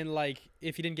might have been like,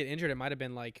 if he didn't get injured, it might have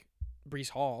been like Breece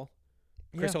Hall,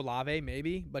 Chris Olave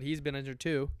maybe, but he's been injured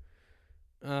too.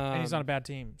 And he's on a bad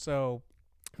team, so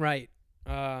right.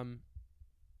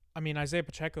 I mean, Isaiah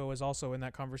Pacheco is also in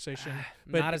that conversation,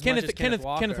 but not as much as Kenneth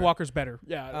Walker. Kenneth Walker's better.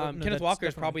 Yeah, Kenneth Walker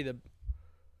is probably the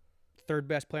third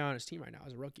best player on his team right now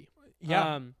as a rookie.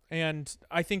 Yeah, and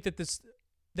I think that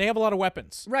they have a lot of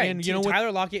weapons. Right. And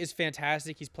Tyler Lockett is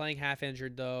fantastic. He's playing half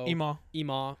injured though.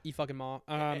 fucking Ma.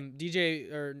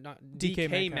 DJ or not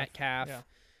DK Metcalf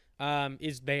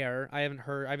is there. I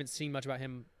haven't seen much about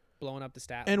him blowing up the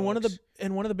stat. And one of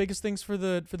the biggest things for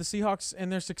the Seahawks and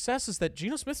their success is that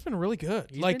Geno Smith's been really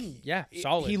good.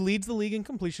 Solid. He leads the league in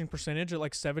completion percentage at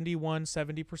like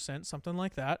 70%, something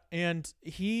like that. And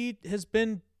he has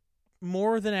been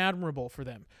more than admirable for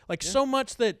them. So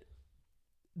much that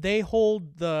they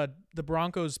hold the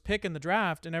Broncos pick in the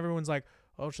draft, and everyone's like,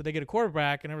 "Oh, should they get a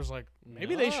quarterback?" And everyone's like,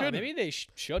 "Maybe they should. Maybe they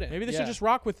shouldn't. Maybe they should just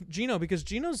rock with Geno because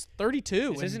Geno's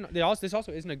 32." This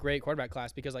also isn't a great quarterback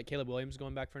class because like Caleb Williams is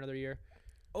going back for another year.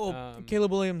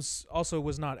 Caleb Williams also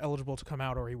was not eligible to come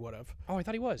out, or he would have. Oh, I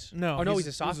thought he was. No. Oh no, he's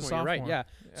a sophomore. You're right. Yeah.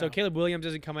 So Caleb Williams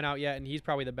isn't coming out yet, and he's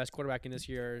probably the best quarterback in this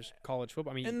year's college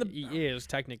football. I mean, he is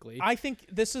technically. I think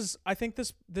this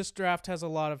draft has a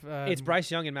lot of. It's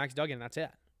Bryce Young and Max Duggan. That's it.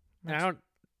 And I don't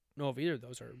know if either of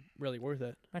those are really worth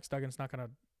it. Max Duggan's not going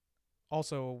to.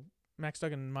 Also, Max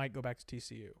Duggan might go back to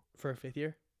TCU for a 5th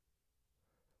year.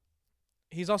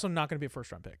 He's also not going to be a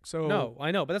first-round pick. So no,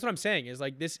 I know, but that's what I'm saying is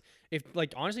like this. If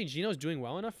like honestly, Geno's doing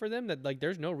well enough for them that like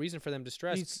there's no reason for them to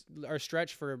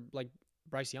stretch for like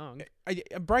Bryce Young.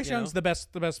 Bryce Young's the best.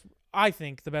 I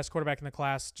think the best quarterback in the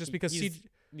class, just because he's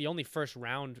the only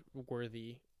first-round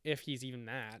worthy. If he's even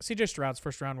that. CJ Stroud's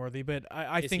first round worthy, but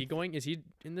I think is he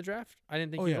in the draft? I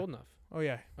didn't think he was old enough. Oh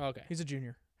yeah. Okay. He's a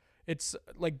junior. It's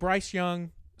like Bryce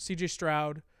Young, CJ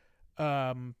Stroud,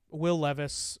 Will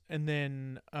Levis, and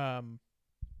then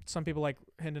some people like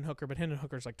Hendon Hooker, but Hendon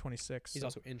Hooker's like 26. He's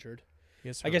also injured.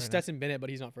 I guess Stetson Bennett,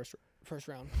 but he's not first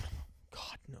round.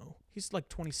 God no. He's like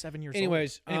 27 years old. Anyway,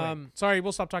 sorry,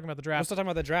 we'll stop talking about the draft. We'll stop talking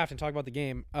about the draft and talk about the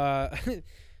game.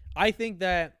 I think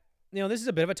that this is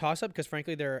a bit of a toss-up because,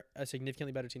 frankly, they're a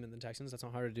significantly better team than the Texans. That's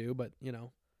not hard to do, but,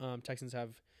 Texans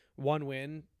have 1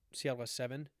 win. Seattle has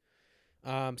 7.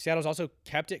 Seattle's also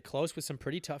kept it close with some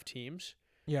pretty tough teams.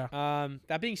 Yeah.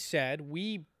 That being said,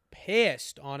 we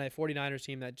pissed on a 49ers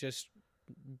team that just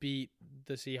beat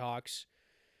the Seahawks.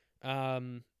 A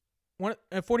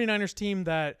 49ers team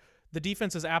that the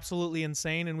defense is absolutely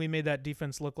insane, and we made that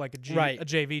defense look like a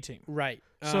JV team. Right.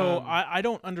 So I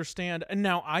don't understand. And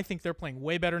now I think they're playing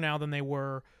way better now than they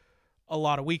were a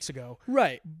lot of weeks ago.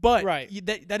 Right. But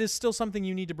that is still something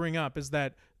you need to bring up, is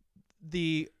that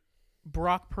the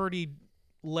Brock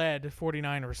Purdy-led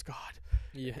 49ers, God.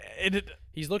 Yeah.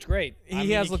 He's looked great.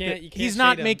 He's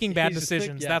not making bad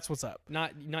decisions. That's what's up.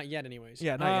 Not yet anyways.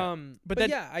 Yeah, not yet.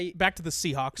 But back to the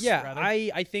Seahawks. Yeah, rather.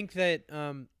 I think that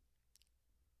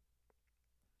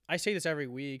I say this every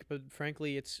week, but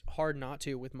frankly, it's hard not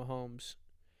to with Mahomes.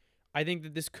 I think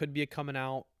that this could be a coming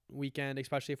out weekend,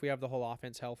 especially if we have the whole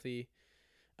offense healthy.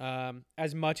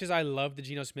 As much as I love the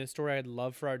Geno Smith story, I'd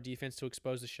love for our defense to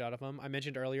expose the shit out of him. I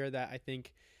mentioned earlier that I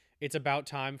think it's about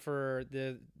time for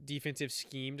the defensive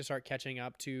scheme to start catching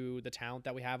up to the talent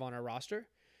that we have on our roster.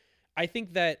 I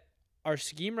think that our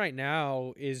scheme right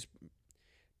now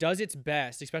does its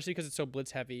best, especially because it's so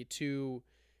blitz heavy, to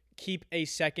keep a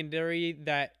secondary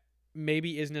that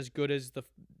maybe isn't as good as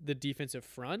the defensive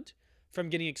front from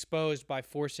getting exposed by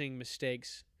forcing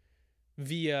mistakes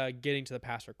via getting to the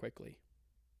passer quickly.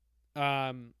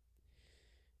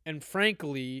 And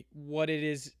frankly, what it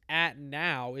is at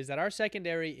now is that our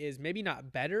secondary is maybe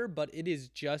not better, but it is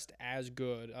just as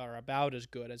good or about as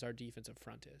good as our defensive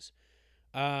front is.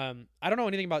 I don't know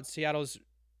anything about Seattle's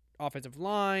offensive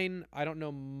line. I don't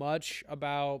know much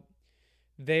about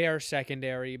their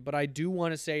secondary, but I do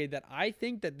want to say that I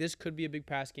think that this could be a big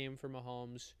pass game for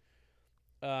Mahomes,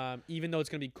 even though it's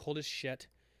going to be cold as shit.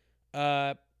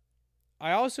 I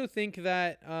also think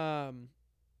that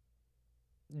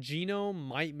Geno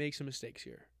might make some mistakes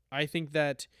here. I think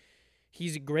that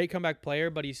he's a great comeback player,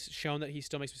 but he's shown that he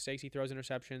still makes mistakes. He throws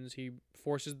interceptions. He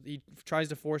tries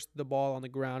to force the ball on the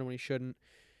ground when he shouldn't.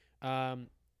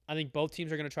 I think both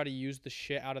teams are going to try to use the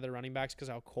shit out of their running backs because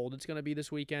how cold it's going to be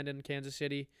this weekend in Kansas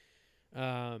City.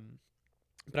 But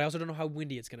I also don't know how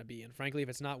windy it's going to be. And frankly, if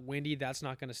it's not windy, that's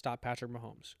not going to stop Patrick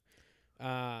Mahomes.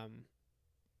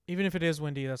 Even if it is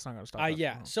windy, that's not going to stop.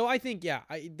 Yeah. So I think,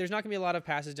 there's not going to be a lot of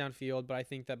passes downfield, but I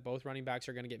think that both running backs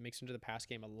are going to get mixed into the pass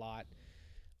game a lot.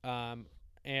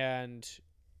 And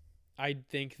I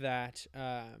think that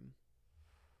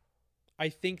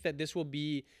this will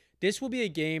be a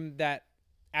game that,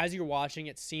 as you're watching,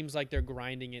 it seems like they're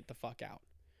grinding it the fuck out.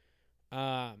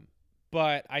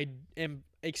 But I am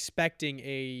expecting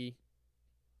a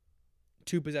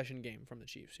 2-possession game from the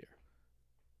Chiefs here.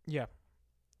 Yeah.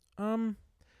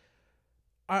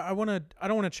 I don't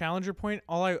want to challenge your point.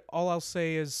 All I'll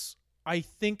say is I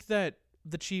think that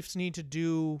the Chiefs need to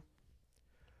do.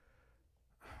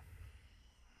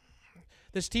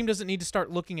 This team doesn't need to start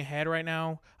looking ahead right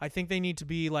now. I think they need to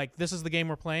be like, this is the game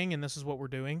we're playing and this is what we're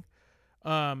doing.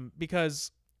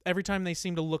 Because every time they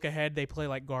seem to look ahead, they play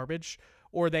like garbage,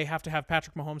 or they have to have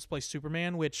Patrick Mahomes play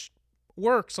Superman, which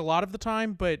works a lot of the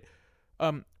time, but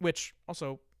which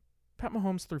also Pat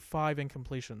Mahomes threw 5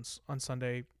 incompletions on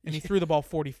Sunday, and he threw the ball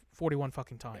 41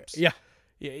 fucking times. Yeah.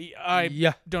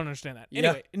 I don't understand that.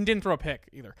 Anyway, and didn't throw a pick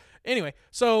either. Anyway,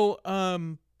 so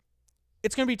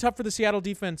it's going to be tough for the Seattle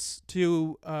defense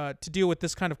to deal with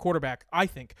this kind of quarterback, I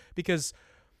think, because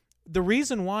the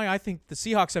reason why I think the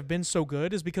Seahawks have been so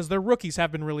good is because their rookies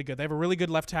have been really good. They have a really good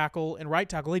left tackle and right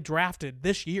tackle they drafted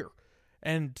this year,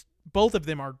 and both of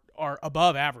them are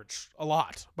above average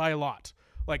by a lot.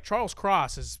 Like Charles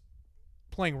Cross is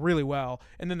playing really well,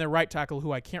 and then their right tackle,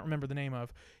 who I can't remember the name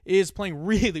of, is playing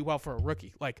really well for a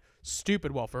rookie, like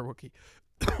stupid well for a rookie.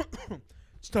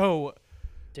 So,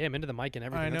 damn, into the mic and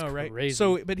everything. I know, that's right? Crazy.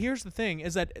 So, but here's the thing: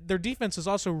 is that their defense is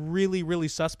also really, really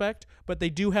suspect. But they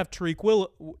do have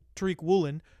Tariq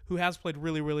Woolen, who has played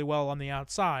really, really well on the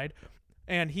outside,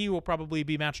 and he will probably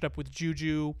be matched up with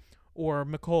Juju or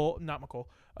Kadarius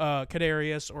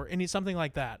or something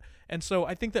like that. And so,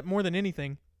 I think that more than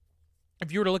anything, if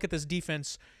you were to look at this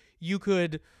defense, you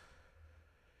could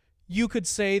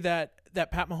say that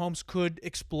Pat Mahomes could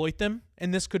exploit them,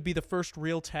 and this could be the first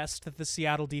real test that the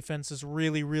Seattle defense is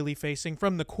really, really facing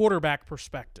from the quarterback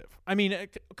perspective. I mean,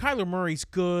 Kyler Murray's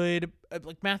good.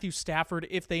 Like Matthew Stafford,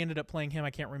 if they ended up playing him,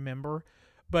 I can't remember.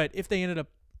 But if they ended up,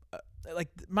 like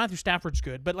Matthew Stafford's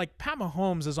good, but like Pat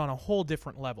Mahomes is on a whole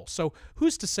different level. So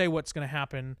who's to say what's going to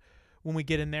happen when we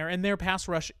get in there? And their pass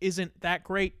rush isn't that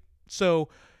great. So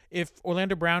if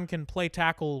Orlando Brown can play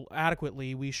tackle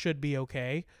adequately, we should be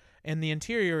okay. And the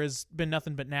interior has been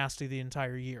nothing but nasty the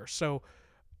entire year. So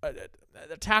the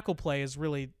tackle play is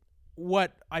really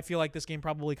what I feel like this game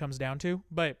probably comes down to.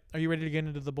 But are you ready to get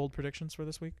into the bold predictions for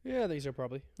this week? Yeah, these are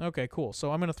probably. Okay, cool.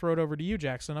 So I'm going to throw it over to you,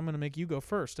 Jackson. I'm going to make you go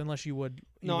first, unless you would.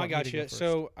 No, I got you.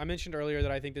 So I mentioned earlier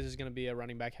that I think this is going to be a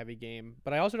running back heavy game.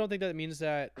 But I also don't think that means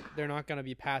that they're not going to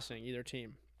be passing either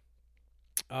team.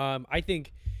 I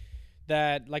think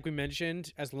that, like we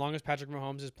mentioned, as long as Patrick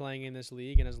Mahomes is playing in this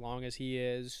league and as long as he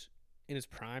is in his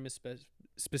prime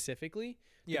specifically,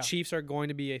 the Chiefs are going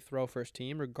to be a throw-first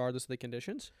team regardless of the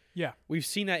conditions. Yeah. We've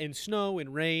seen that in snow,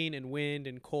 in rain, in wind,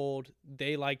 in cold.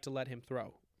 They like to let him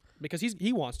throw because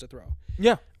he wants to throw.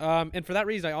 Yeah. And for that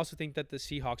reason, I also think that the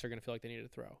Seahawks are going to feel like they need to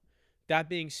throw. That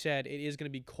being said, it is going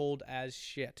to be cold as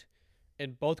shit.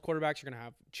 And both quarterbacks are going to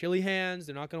have chilly hands.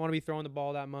 They're not going to want to be throwing the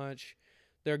ball that much.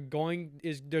 There's going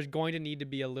to need to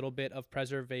be a little bit of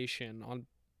preservation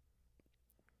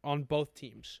on both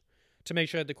teams to make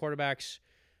sure that the quarterbacks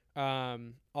have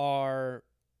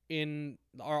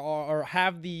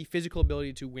the physical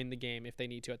ability to win the game if they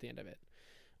need to at the end of it.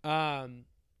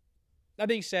 That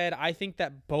being said, I think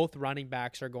that both running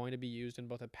backs are going to be used in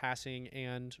both a passing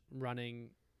and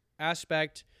running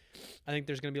aspect. I think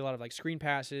there's going to be a lot of like screen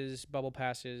passes, bubble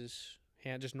passes,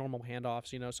 just normal handoffs,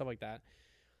 stuff like that.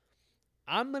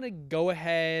 I'm going to go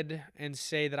ahead and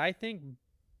say that I think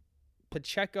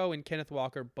Pacheco and Kenneth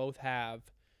Walker both have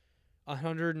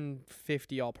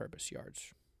 150 all-purpose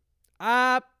yards.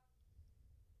 Kenneth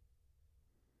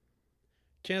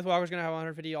Walker's going to have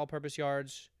 150 all-purpose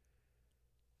yards.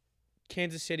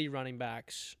 Kansas City running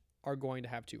backs are going to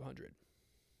have 200.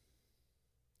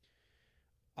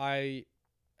 As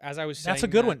I was saying, that's a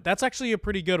good one. That's actually a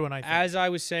pretty good one, I think. As I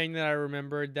was saying that, I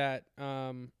remembered that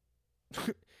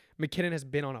McKinnon has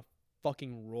been on a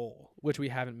fucking roll, which we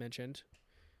haven't mentioned.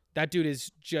 That dude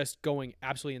is just going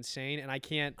absolutely insane, and I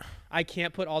can't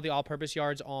put all the all-purpose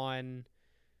yards on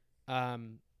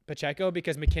Pacheco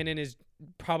because McKinnon is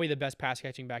probably the best pass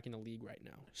catching back in the league right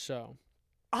now. So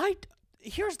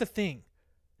Here's the thing.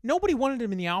 Nobody wanted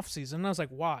him in the offseason, and I was like,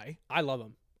 why? I love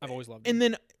him. I've always loved him. And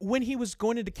then when he was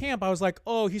going into camp, I was like,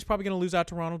 oh, he's probably going to lose out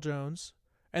to Ronald Jones.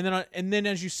 And then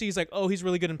as you see, he's like, oh, he's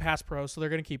really good in pass pro, so they're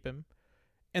going to keep him.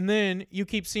 And then you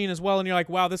keep seeing as well, and you're like,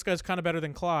 wow, this guy's kind of better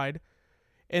than Clyde.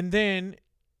 And then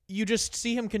you just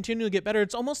see him continue to get better.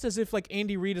 It's almost as if like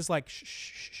Andy Reid is like, shh,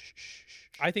 shh, shh, shh, shh.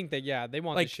 I think that, yeah, they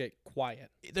want Like, this shit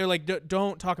quiet. They're like,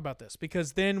 don't talk about this,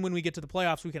 because then when we get to the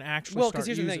playoffs, we can actually Well, start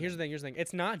because using here's the thing.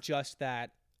 It's not just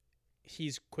that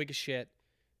he's quick as shit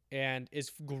and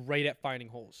is great at finding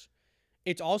holes.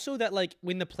 It's also that, like,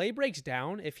 when the play breaks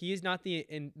down, if he is not the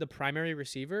primary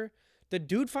receiver, the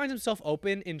dude finds himself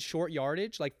open in short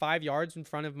yardage, like 5 yards in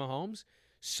front of Mahomes,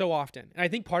 so often. And I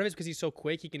think part of it's because he's so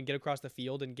quick, he can get across the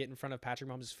field and get in front of Patrick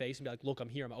Mahomes' face and be like, look, I'm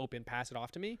here, I'm open, pass it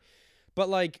off to me. But,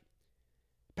 like,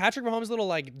 Patrick Mahomes' little,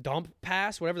 like, dump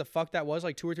pass, whatever the fuck that was,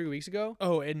 like 2 or 3 weeks ago.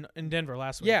 Oh, in Denver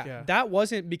last week. Yeah, that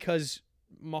wasn't because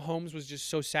Mahomes was just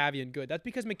so savvy and good. That's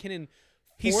because McKinnon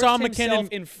saw himself McKinnon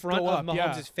in front go of up,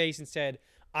 Mahomes' face and said,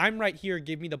 I'm right here,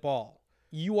 give me the ball.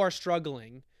 You are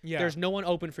struggling. Yeah. There's no one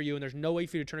open for you, and there's no way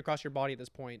for you to turn across your body at this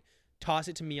point. Toss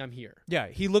it to me, I'm here. Yeah,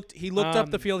 he looked up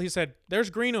the field. He said, "There's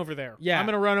Green over there. Yeah, I'm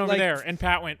gonna run over like, there." And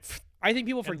Pat went, I think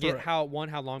people threw forget it. how long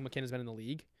McKinnon's been in the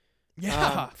league.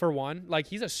 "Yeah." For one, like,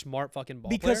 he's a smart fucking ball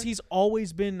Because player.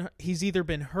 he's either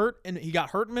been hurt, and he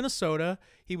got hurt in Minnesota.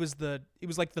 He was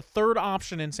like the third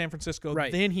option in San Francisco.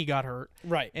 Right. Then he got hurt.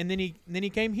 Right. And then he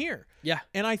came here. Yeah.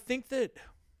 And I think that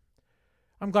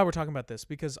I'm glad we're talking about this,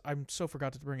 because I'm so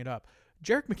forgot to bring it up.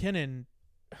 Jerick McKinnon,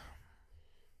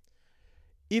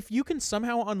 if you can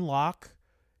somehow unlock,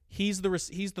 he's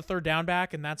the third down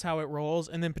back, and that's how it rolls,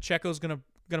 and then Pacheco's gonna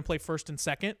play first and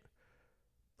second.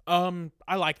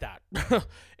 I like that.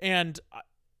 And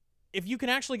if you can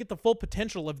actually get the full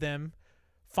potential of them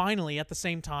finally at the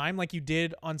same time, like you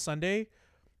did on Sunday,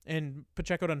 and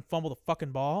Pacheco doesn't fumble the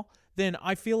fucking ball, then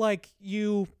I feel like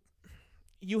you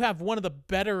have one of the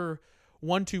better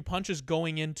 1-2 punches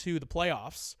going into the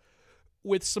playoffs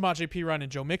with Samaje Perine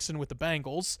and Joe Mixon with the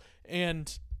Bengals,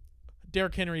 and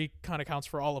Derrick Henry kind of counts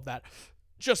for all of that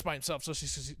just by himself, so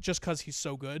just because he's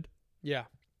so good. Yeah.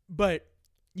 But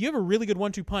you have a really good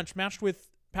 1-2 punch matched with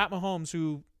Pat Mahomes,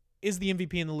 who is the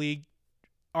MVP in the league,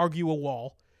 argue a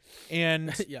wall,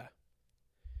 and Yeah.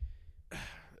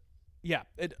 yeah,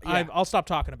 I'll stop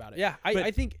talking about it. Yeah. I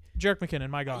think Jerick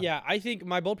McKinnon, my God. Yeah, I think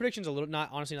my bold prediction's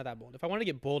honestly not that bold. If I wanted to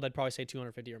get bold, I'd probably say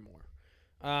 250 or more.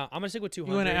 I'm gonna stick with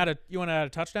 200. You want to add a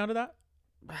touchdown to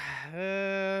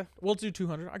that? We'll do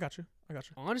 200. I got you.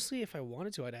 Honestly, if I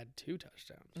wanted to, I'd add 2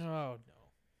 touchdowns. Oh no.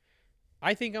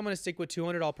 I think I'm gonna stick with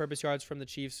 200 all-purpose yards from the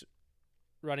Chiefs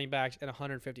running backs and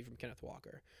 150 from Kenneth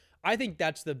Walker. I think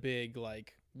that's the big,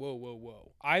 like,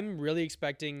 whoa. I'm really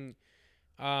expecting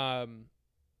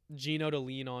Gino to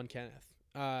lean on Kenneth,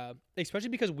 especially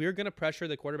because we're gonna pressure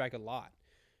the quarterback a lot.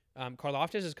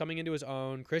 Karlaftis is coming into his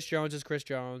own. Chris Jones is Chris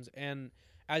Jones. And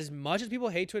as much as people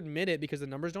hate to admit it because the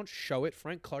numbers don't show it,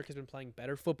 Frank Clark has been playing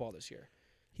better football this year.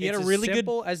 He had It's a really as good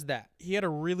simple as that. He had a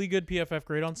really good PFF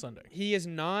grade on Sunday. He is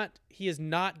not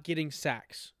getting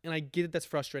sacks. And I get that that's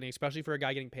frustrating, especially for a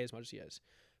guy getting paid as much as he is.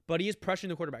 But he is pressuring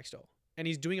the quarterback still. And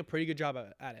he's doing a pretty good job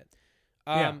at it.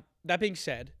 That being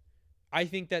said, I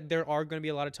think that there are going to be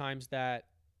a lot of times that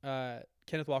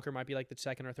Kenneth Walker might be like the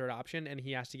second or third option, and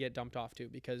he has to get dumped off too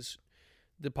because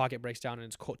the pocket breaks down and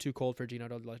it's too cold for Gino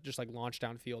to just like launch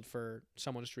downfield for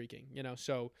someone streaking, you know?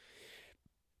 So,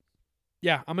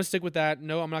 yeah, I'm going to stick with that.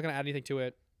 No, I'm not going to add anything to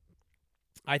it.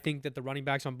 I think that the running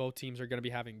backs on both teams are going to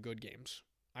be having good games.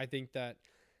 I think that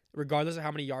regardless of how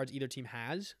many yards either team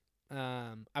has,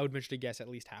 I would venture to guess at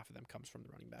least half of them comes from the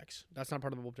running backs. That's not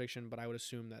part of the bold prediction, but I would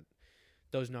assume that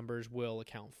those numbers will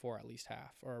account for at least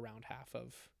half or around half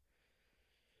of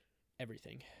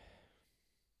everything.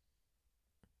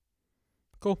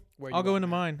 Cool. I'll go into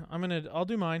mine. I'll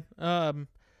do mine.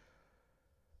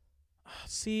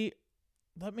 See,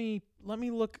 let me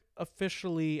look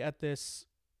officially at this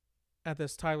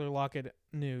Tyler Lockett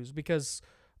news, because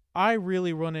I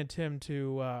really wanted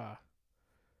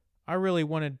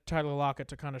Tyler Lockett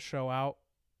to kind of show out.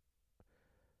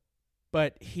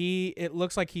 But it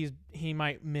looks like he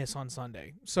might miss on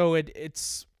Sunday. So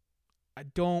it's I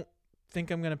don't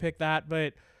think I'm gonna pick that,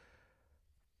 but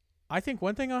I think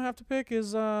one thing I'll have to pick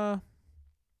is I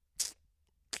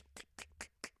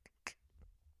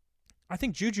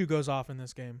think Juju goes off in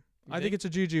this game. I think it's a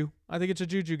Juju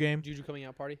game. Juju coming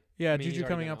out party? Yeah, I mean, Juju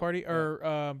coming out party,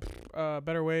 or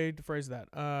better way to phrase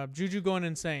that. Juju going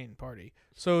insane party.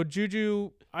 So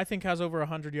Juju, I think, has over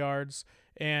 100 yards,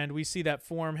 and we see that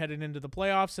form headed into the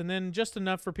playoffs, and then just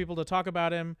enough for people to talk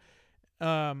about him.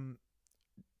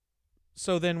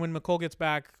 So then when McColl gets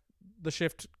back, the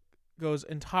shift goes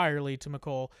entirely to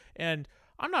McColl. And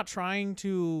I'm not trying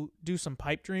to do some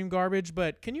pipe dream garbage,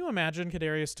 but can you imagine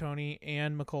Kadarius Toney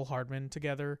and McColl Hardman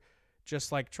together,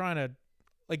 just like trying to,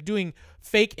 like doing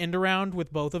fake end around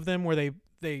with both of them, where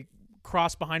they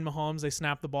cross behind Mahomes, they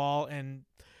snap the ball, and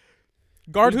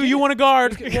guard who you want to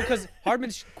guard. Well, because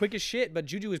Hardman's quick as shit, but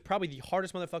Juju is probably the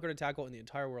hardest motherfucker to tackle in the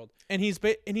entire world. And he's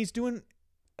doing,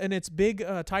 and it's big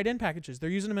tight end packages. They're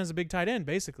using him as a big tight end,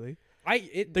 basically.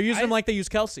 They're using him like they use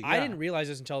Kelsey. I didn't realize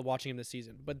this until watching him this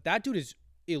season, but that dude is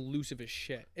elusive as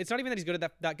shit. It's not even that he's good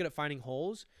at that good at finding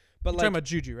holes, but You're like talking about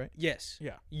Juju, right? yes,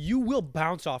 Yeah. you will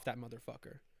bounce off that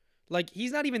motherfucker. Like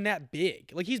he's not even that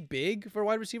big. Like he's big for a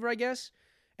wide receiver, I guess,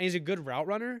 and he's a good route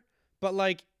runner. But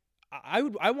like, I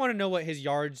want to know what his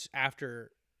yards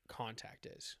after contact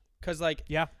is, because like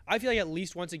Yeah. I feel like at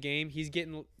least once a game he's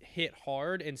getting hit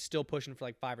hard and still pushing for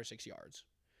like 5 or 6 yards.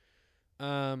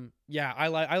 Yeah, I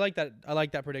like that. I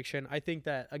like that prediction. I think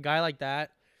that a guy like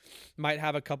that might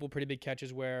have a couple pretty big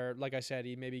catches where, like I said,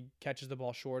 he maybe catches the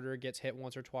ball shorter, gets hit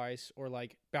once or twice, or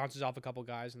like bounces off a couple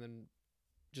guys and then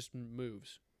just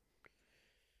moves.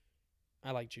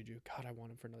 I like Juju. God, I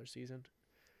want him for another season.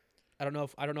 I don't know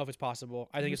if it's possible.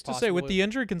 I think it's possible. To say with the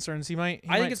injury concerns, he might.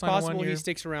 I think it's sign a possible 1 year. he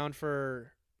sticks around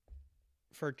for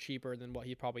cheaper than what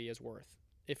he probably is worth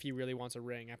if he really wants a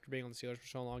ring after being on the Steelers for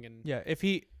so long. And Yeah, if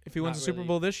he wins the Super really.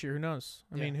 Bowl this year, who knows?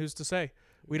 I Yeah. mean, who's to say?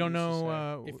 We don't who's to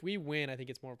know. say? If we win, I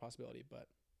think it's more of a possibility, but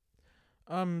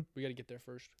I'm we got to get there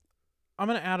first.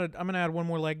 gonna add one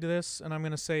more leg to this, and I'm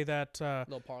gonna say that.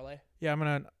 Little parlay. Yeah, I'm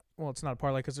gonna. Well, it's not a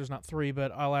parlay because there's not 3,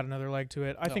 but I'll add another leg to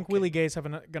it. I think Okay. Willie Gay's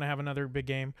gonna have another big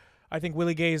game. I think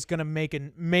Willie Gay is gonna make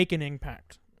an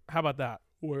impact. How about that?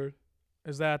 Word.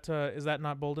 Is that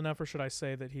not bold enough, or should I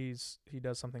say that he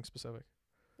does something specific?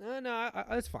 No,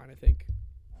 that's fine. I think.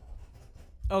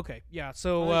 Okay, yeah. I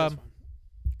So think that's fine.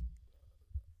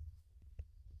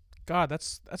 God,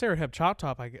 that's Arrowhead chop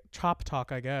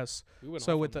talk, I guess. We went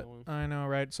So off with on the, that one. I know,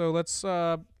 right? So let's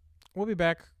we'll be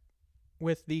back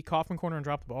with the Kaufman Corner and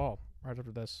drop the ball right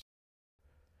after this.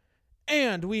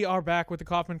 And we are back with the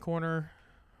Kaufman Corner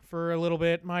for a little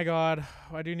bit. My God,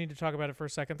 I do need to talk about it for a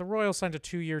second. The Royals signed a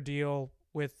 2-year deal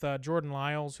with Jordan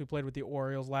Lyles, who played with the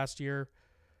Orioles last year.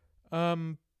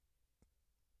 Am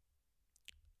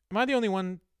I the only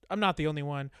one? I'm not the only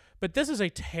one, but this is a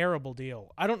terrible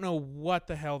deal. I don't know what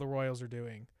the hell the Royals are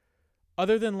doing,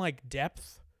 other than like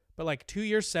depth. But like 2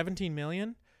 years, $17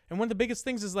 million, and one of the biggest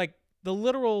things is like the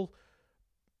literal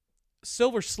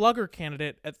Silver Slugger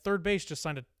candidate at third base just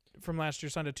signed a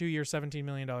 2-year, $17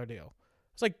 million deal.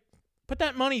 It's like, put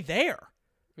that money there.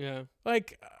 Yeah.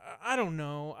 Like, I don't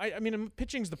know. I mean,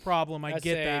 pitching's the problem. I I'd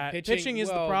get say that. pitching- Pitching is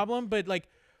the well- problem, but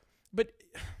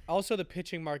Also, the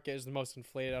pitching market is the most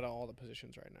inflated out of all the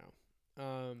positions right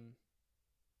now.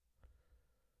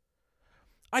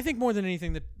 I think more than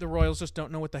anything that the Royals just don't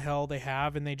know what the hell they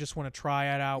have, and they just want to try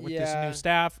it out with this Yeah. new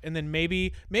staff, and then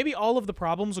maybe all of the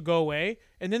problems will go away,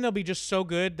 and then they'll be just so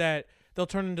good that they'll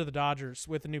turn into the Dodgers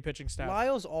with a new pitching staff.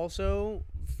 Lyles also,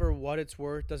 for what it's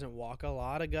worth, doesn't walk a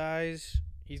lot of guys.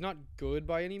 He's not good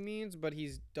by any means, but he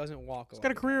doesn't walk a lot. He's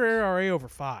got a of career guys. ERA over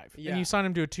 5, Yeah. and you signed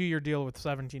him to a 2-year deal with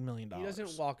 $17 million. He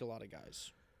doesn't walk a lot of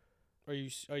guys. Are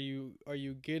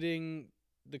you getting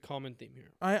the common theme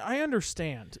here? I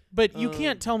understand, but you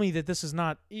can't tell me that this is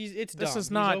not. It's This dumb.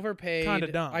 is not he's overpaid.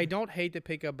 kinda dumb. I don't hate the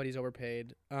pickup, but he's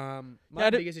overpaid. My Yeah,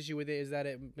 biggest issue with it is that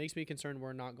it makes me concerned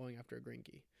we're not going after a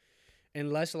Greinke.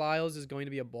 Unless Lyles is going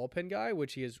to be a bullpen guy,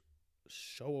 which he is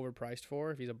so overpriced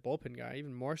for. If he's a bullpen guy,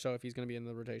 even more so if he's going to be in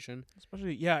the rotation.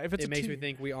 Especially, yeah, if it's It makes me two,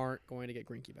 think we aren't going to get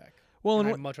Greinke back. well, And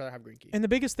and I'd much rather have Greinke. And the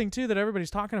biggest thing too that everybody's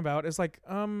talking about is like,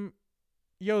 the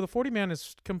 40-man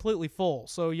is completely full.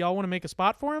 So y'all want to make a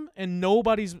spot for him, and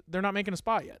they're not making a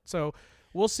spot yet. So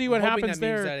we'll see what I'm hoping happens that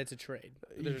there. means that it's a trade.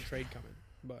 There's a trade coming,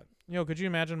 but Could you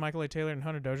imagine Michael A. Taylor and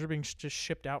Hunter Dozier being just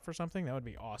shipped out for something? That would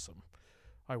be awesome.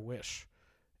 I wish.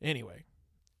 Anyway,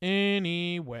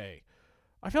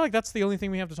 I feel like that's the only thing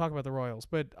we have to talk about the Royals,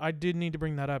 but I did need to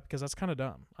bring that up because that's kind of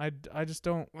dumb. I just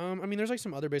don't. I mean, there's like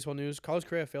some other baseball news. Carlos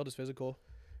Correa failed his physical.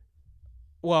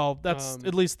 Well, that's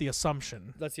at least the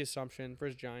assumption. That's the assumption for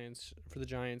the Giants.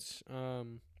 I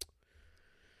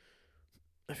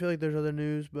feel like there's other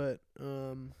news, but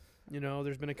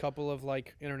there's been a couple of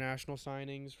like international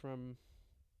signings from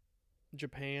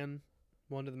Japan,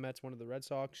 one to the Mets, one to the Red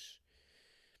Sox.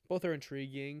 Both are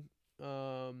intriguing.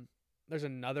 There's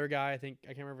another guy, I can't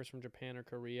remember if it's from Japan or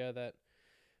Korea, that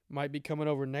might be coming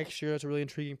over next year. That's a really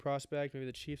intriguing prospect. Maybe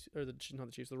the Chiefs or not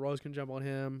the Chiefs, the Royals can jump on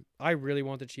him. I really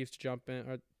want the Chiefs to jump in,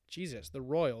 or the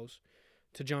Royals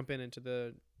to jump into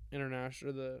the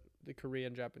international, the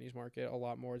Korean Japanese market a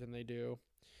lot more than they do.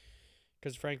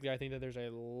 Because frankly, I think that there's a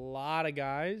lot of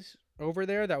guys over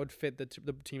there that would fit the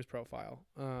team's profile.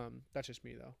 That's just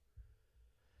me though.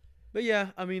 But yeah,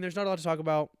 I mean, there's not a lot to talk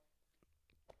about.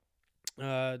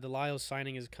 The Lyles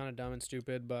signing is kind of dumb and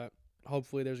stupid, but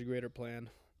hopefully there's a greater plan.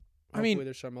 Hopefully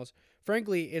there's something else.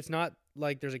 Frankly, it's not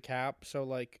like there's a cap, so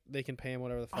like they can pay him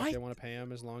whatever the fuck they want to pay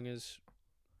him as long as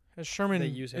Sherman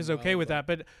is okay with that.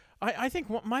 But I think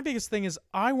my biggest thing is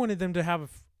I wanted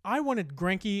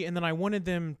Greinke, and then I wanted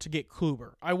them to get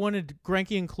Kluber. I wanted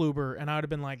Greinke and Kluber, and I would have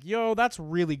been like, "Yo, that's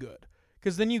really good,"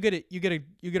 because then you get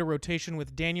a rotation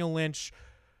with Daniel Lynch,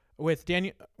 with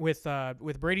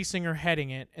Brady Singer heading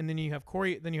it, and then you have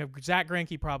Zach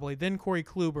Greinke probably, then Corey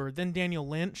Kluber, then Daniel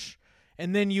Lynch,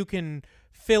 and then you can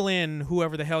fill in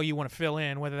whoever the hell you want to fill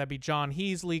in, whether that be John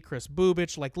Heasley, Chris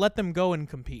Bubich, like let them go and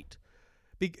compete.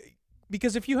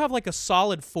 Because if you have like a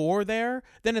solid 4 there,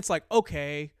 then it's like,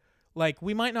 okay, like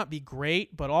we might not be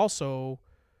great, but also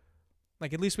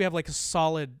like at least we have like a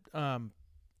solid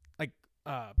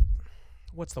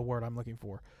what's the word I'm looking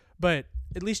for? But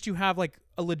at least you have like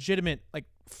a legitimate like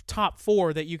top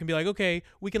 4 that you can be like, okay,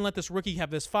 we can let this rookie have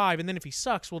this 5, and then if he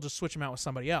sucks, we'll just switch him out with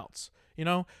somebody else. You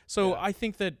know? So yeah. I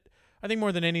think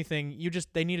more than anything,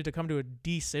 they needed to come to a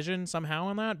decision somehow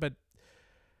on that, but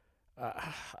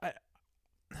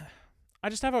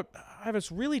I have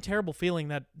this really terrible feeling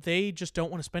that they just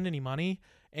don't want to spend any money,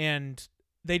 and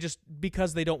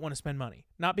because they don't want to spend money.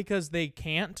 Not because they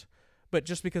can't, but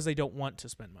just because they don't want to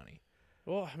spend money.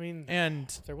 Well, I mean, and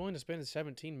if they're willing to spend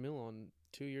 $17 million on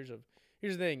 2 years of.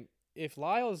 Here's the thing: if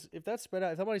that's spread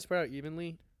out, if somebody's spread out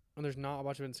evenly, and there's not a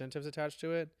bunch of incentives attached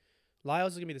to it,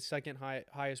 Lyles is gonna be the second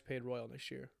highest paid Royal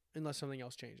this year, unless something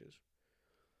else changes.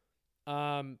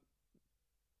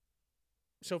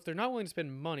 So if they're not willing to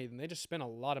spend money, then they just spend a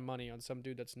lot of money on some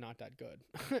dude that's not that good.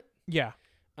 Yeah.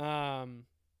 But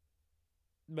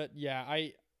yeah,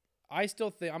 I still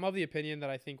think I'm of the opinion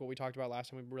that I think what we talked about last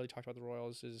time we really talked about the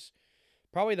Royals is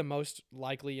probably the most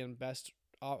likely and best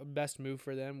move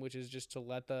for them, which is just to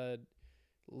let the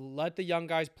young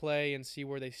guys play and see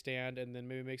where they stand, and then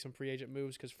maybe make some free agent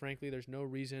moves. Because frankly, there's no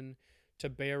reason to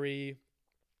bury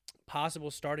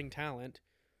possible starting talent.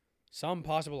 Some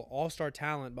possible all-star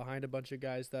talent behind a bunch of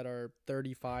guys that are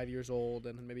 35 years old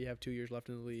and maybe have 2 years left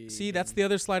in the league. See, that's the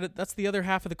other slide. That's the other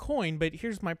half of the coin. But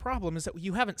here's my problem: is that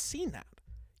you haven't seen that.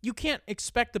 You can't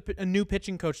expect a new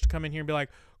pitching coach to come in here and be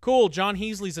like, "Cool, John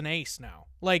Heasley's an ace now."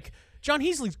 Like John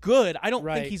Heasley's good. I don't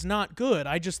think he's not good.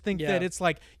 I just think that it's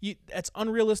like it's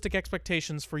unrealistic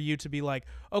expectations for you to be like,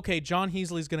 "Okay, John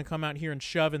Heasley's going to come out here and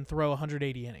shove and throw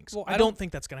 180 innings." Well, I don't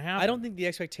think that's going to happen. I don't think the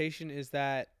expectation is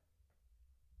that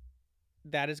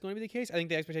is going to be the case. I think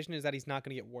the expectation is that he's not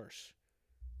going to get worse,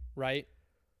 right?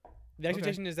 The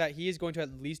expectation is that he is going to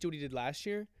at least do what he did last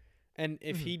year, and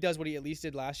if he does what he at least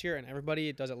did last year, and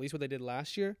everybody does at least what they did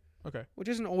last year, which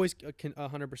isn't always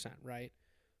 100%, right?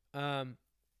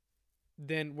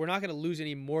 Then we're not going to lose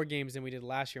any more games than we did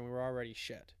last year, and we were already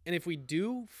shit. And if we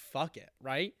do, fuck it,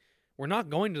 right? We're not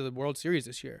going to the World Series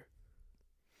this year.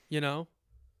 You know?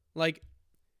 Like,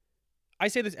 I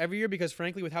say this every year because,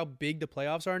 frankly, with how big the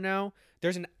playoffs are now,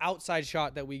 there's an outside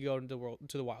shot that we go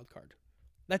into the wild card.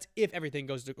 That's if everything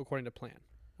goes according to plan,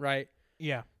 right?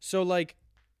 Yeah. So, like,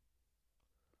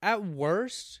 at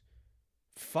worst,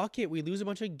 fuck it. We lose a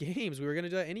bunch of games. We were going to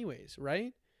do that anyways,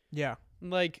 right? Yeah.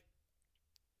 Like,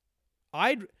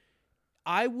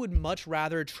 I would much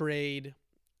rather trade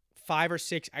 5 or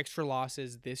 6 extra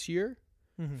losses this year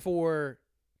for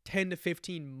 10 to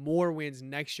 15 more wins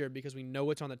next year because we know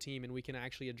what's on the team and we can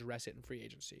actually address it in free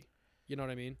agency. You know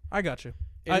what I mean? I got you.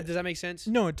 Does that make sense?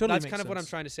 No, it totally makes sense. That's kind of what I'm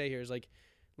trying to say here is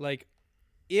like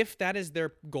if that is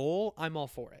their goal, I'm all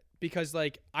for it. Because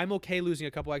like I'm okay losing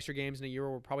a couple extra games in a year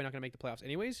where we're probably not going to make the playoffs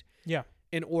anyways. Yeah.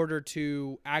 In order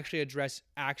to actually address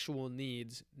actual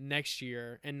needs next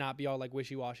year and not be all like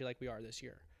wishy-washy like we are this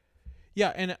year.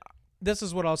 Yeah, and this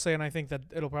is what I'll say, and I think that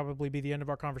it'll probably be the end of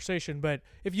our conversation. But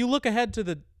if you look ahead to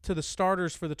the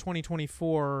starters for the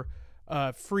 2024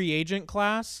 free agent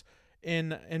class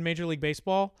in Major League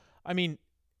Baseball, I mean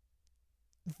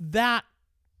that,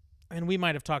 and we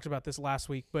might have talked about this last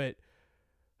week, but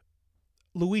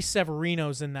Luis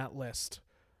Severino's in that list.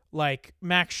 Like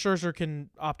Max Scherzer can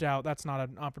opt out. That's not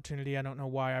an opportunity. I don't know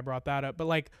why I brought that up. But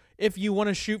like if you want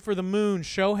to shoot for the moon,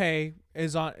 Shohei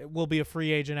will be a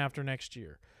free agent after next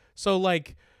year. So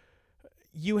like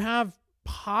you have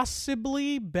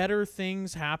possibly better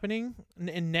things happening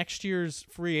in next year's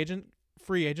free agent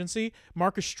free agency.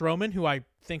 Marcus Stroman, who I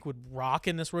think would rock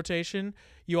in this rotation.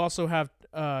 You also have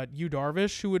Yu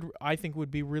Darvish, who I think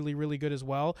would be really, really good as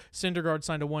well. Syndergaard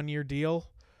signed a 1-year deal.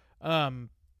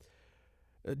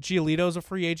 Giolito's a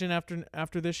free agent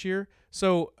after this year.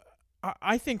 So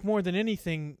I think more than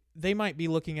anything, they might be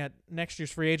looking at next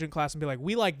year's free agent class and be like,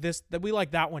 we like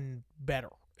that one better,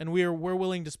 and we're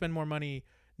willing to spend more money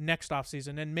next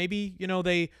offseason. And maybe,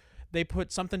 they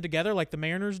put something together like the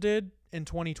Mariners did in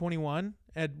 2021,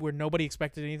 where nobody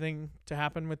expected anything to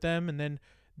happen with them, and then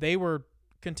they were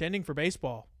contending for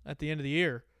baseball at the end of the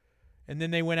year. And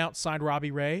then they went out, signed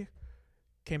Robbie Ray,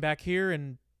 came back here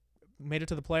and made it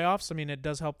to the playoffs. I mean, it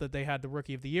does help that they had the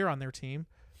Rookie of the Year on their team,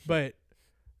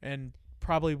 and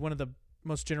probably one of the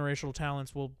most generational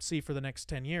talents we'll see for the next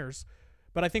 10 years.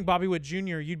 But I think Bobby Witt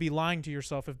Jr., you'd be lying to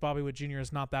yourself if Bobby Witt Jr.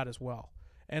 is not that as well.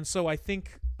 And so I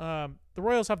think the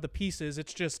Royals have the pieces.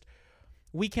 It's just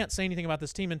we can't say anything about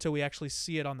this team until we actually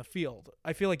see it on the field.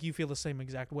 I feel like you feel the same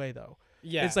exact way, though.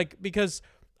 Yeah. It's like, because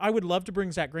I would love to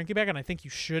bring Zach Greinke back, and I think you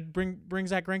should bring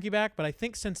Zach Greinke back. But I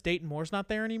think since Dayton Moore's not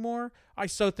there anymore, I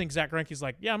so think Zach Greinke's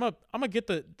like, yeah, I'm gonna get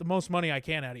the most money I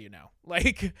can out of you now.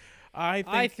 Like,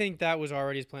 I think that was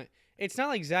already his plan. It's not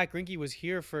like Zach Greinke was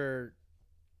here for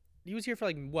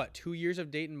like what, 2 years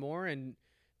of Dayton Moore, and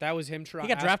that was him trying.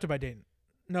 He got drafted by Dayton.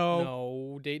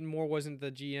 No, Dayton Moore wasn't the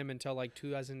GM until like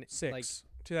 2006.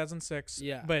 2006.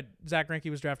 Yeah. But Zach Greinke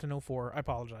was drafted in 2004. I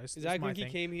apologize. Zach Greinke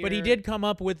came here. But he did come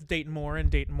up with Dayton Moore, and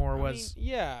Dayton Moore was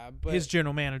but his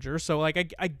general manager. So,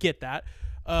 like, I get that.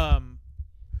 At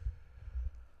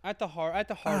the heart I of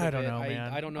don't it, know,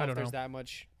 man. I don't know if there's that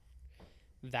much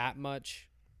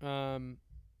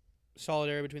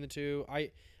solidarity between the two.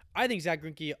 I think Zach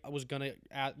Greinke was gonna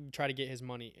try to get his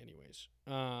money anyways.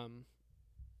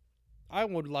 I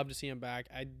would love to see him back.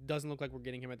 It doesn't look like we're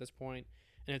getting him at this point,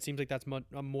 and it seems like that's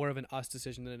more of an us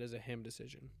decision than it is a him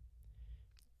decision.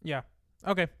 Yeah.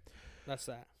 Okay. That's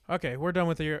that. Okay, we're done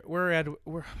with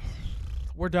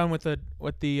we're done with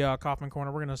the Kaufman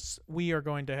corner. We are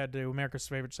going to head to America's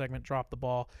favorite segment, Drop the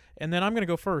Ball, and then I'm going to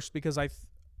go first because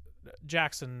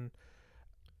Jackson,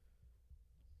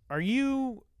 are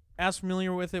you as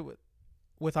familiar with it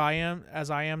with I am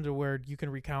to where you can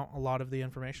recount a lot of the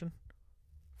information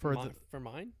for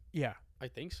mine? Yeah, I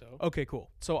think so. Okay,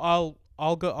 cool. So I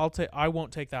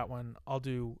won't take that one. I'll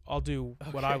do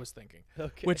what I was thinking,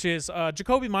 which is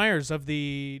Jacoby Myers of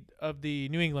the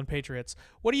New England Patriots.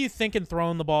 What are you thinking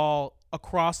throwing the ball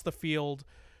across the field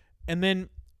and then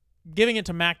giving it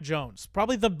to Mac Jones,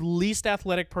 probably the least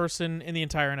athletic person in the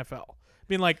entire NFL,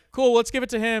 being like, cool, let's give it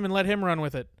to him and let him run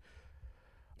with it?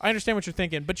 I understand what you're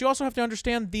thinking, but you also have to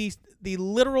understand the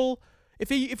literal.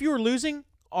 If you were losing,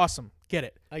 awesome, get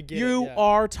it. I get you it, yeah.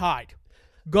 are tied.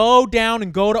 Go down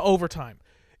and go to overtime.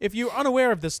 If you're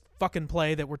unaware of this fucking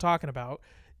play that we're talking about,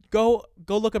 go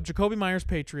look up Jacoby Myers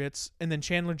Patriots and then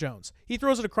Chandler Jones. He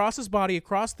throws it across his body,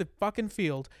 across the fucking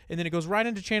field, and then it goes right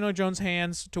into Chandler Jones'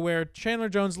 hands to where Chandler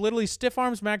Jones literally stiff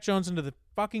arms Mac Jones into the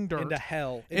fucking dirt. Into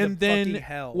hell. And then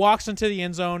walks into the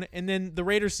end zone, and then the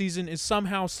Raiders season is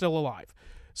somehow still alive.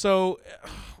 So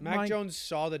Mac Jones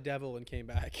saw the devil and came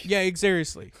back. Yeah,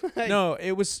 seriously. No,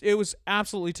 it was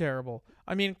absolutely terrible.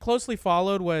 I mean, closely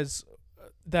followed was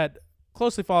that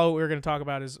closely followed what we were going to talk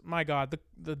about is, my God,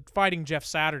 the Fighting Jeff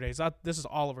Saturdays. This is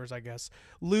Oliver's, I guess.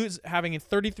 Having a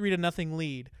 33-0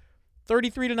 lead.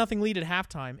 33-0 lead at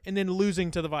halftime and then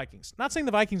losing to the Vikings. Not saying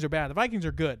the Vikings are bad. The Vikings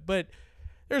are good, but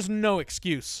there's no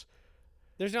excuse.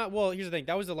 There's not. Well, here's the thing.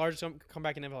 That was the largest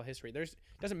comeback in NFL history.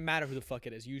 Doesn't matter who the fuck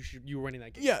it is. You were winning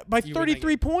that game. Yeah, by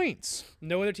 33 points.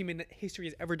 No other team in history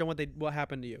has ever done what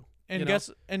happened to you. And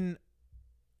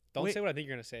don't say what I think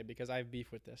you're gonna say because I have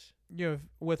beef with this.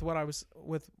 With what I was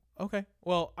with. Okay.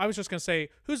 Well, I was just gonna say,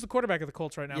 who's the quarterback of the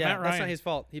Colts right now? Yeah, Matt Ryan. That's not his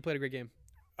fault. He played a great game.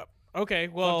 Okay.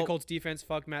 Well, fuck the Colts defense.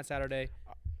 Fuck Matt Saturday.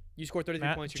 You scored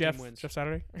 33 points. Your team wins. Jeff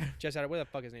Saturday. Jeff Saturday. What the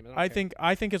fuck his name is? I think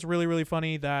it's really, really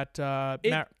funny that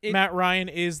Matt Ryan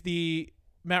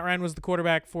was the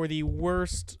quarterback for the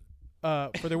worst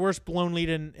blown lead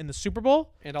in the Super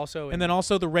Bowl, and then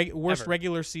also the worst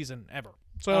regular season ever.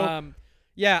 So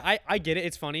yeah, I get it.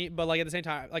 It's funny, but like at the same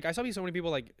time, like I saw so many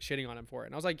people like shitting on him for it,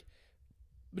 and I was like,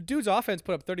 the dude's offense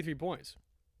put up 33 points.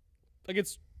 Like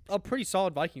it's a pretty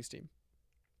solid Vikings team.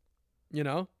 You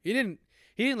know, he didn't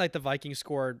let the Vikings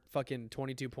score fucking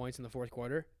 22 points in the fourth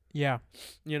quarter. Yeah.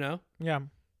 You know? Yeah.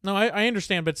 No, I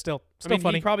understand, but still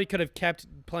funny. He probably could have kept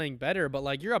playing better, but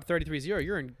like you're up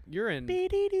 33-0, you're in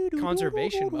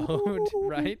conservation mode,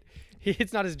 right?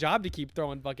 It's not his job to keep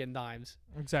throwing fucking dimes.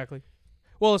 Exactly.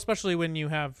 Well, especially when you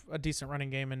have a decent running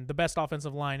game and the best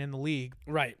offensive line in the league.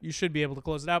 Right. You should be able to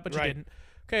close it out, but you didn't.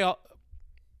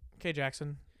 Okay,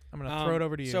 Jackson. I'm gonna throw it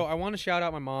over to you. So I want to shout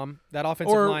out my mom. That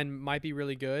offensive line might be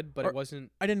really good, but it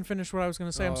wasn't. I didn't finish what I was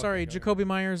gonna say. I'm okay, sorry, go ahead. Jacoby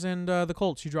Myers and the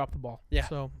Colts. You dropped the ball. Yeah.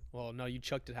 So Well, no, you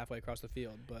chucked it halfway across the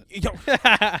field, but.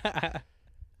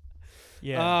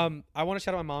 yeah. I want to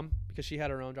shout out my mom because she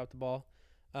had her own drop the ball.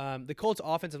 The Colts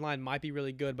offensive line might be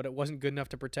really good, but it wasn't good enough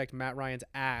to protect Matt Ryan's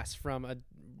ass from a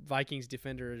Vikings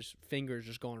defender's fingers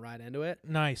just going right into it.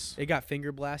 Nice. It got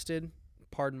finger blasted.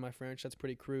 Pardon my French. That's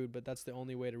pretty crude, but that's the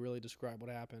only way to really describe what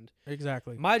happened.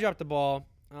 Exactly. My drop the ball.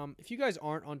 If you guys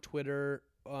aren't on Twitter,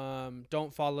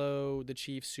 don't follow the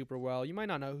Chiefs super well. You might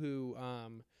not know who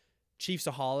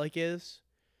Chiefsaholic is.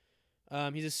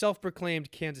 He's a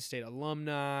self-proclaimed Kansas State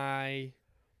alumni.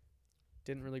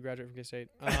 Didn't really graduate from Kansas State.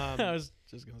 I was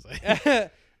just gonna say.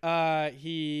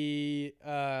 He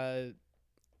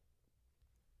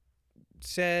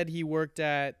said he worked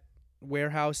at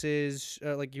warehouses,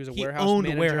 like he was a warehouse owned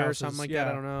manager or warehouses, something like yeah.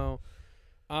 that. I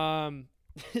don't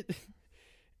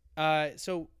know.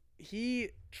 So he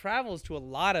travels to a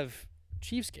lot of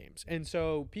Chiefs games, and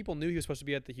so people knew he was supposed to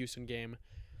be at the Houston game.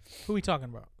 Who are we talking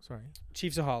about? Sorry.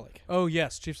 Chiefsaholic. Oh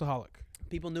yes, Chiefsaholic.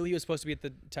 People knew he was supposed to be at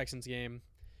the Texans game.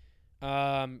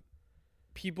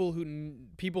 People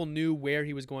knew where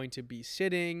he was going to be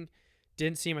sitting.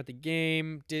 Didn't see him at the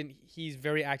game. He's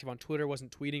very active on Twitter.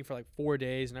 Wasn't tweeting for like 4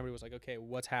 days, and everybody was like, "Okay,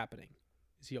 what's happening?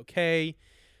 Is he okay?"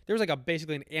 There was like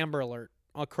basically an Amber Alert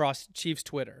across Chiefs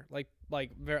Twitter, like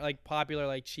very popular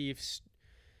like Chiefs,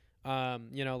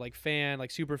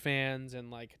 like super fans and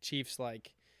like Chiefs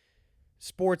like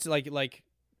sports like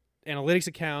analytics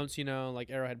accounts,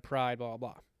 like Arrowhead Pride, blah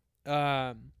blah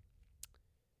blah.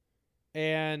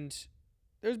 And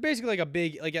there was basically like a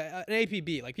big an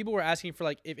APB. Like people were asking for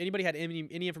like if anybody had any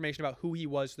information about who he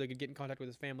was, so they could get in contact with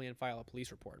his family and file a police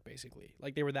report. Basically,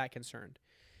 like they were that concerned.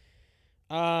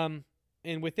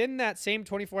 And within that same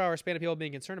 24-hour span of people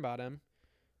being concerned about him,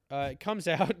 it comes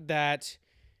out that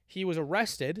he was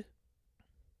arrested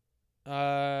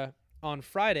on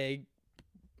Friday,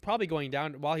 probably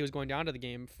while he was going down to the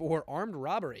game for armed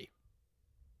robbery.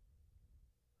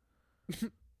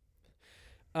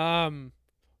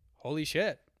 Holy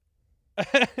shit.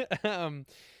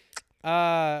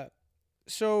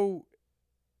 So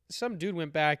some dude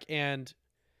went back and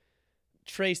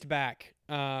traced back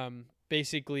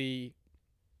basically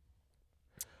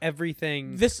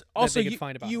everything This also they could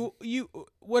find about him.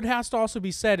 What has to also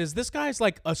be said is this guy's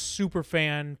like a super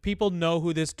fan. People know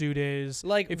who this dude is.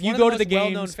 Like if one you of go the to the most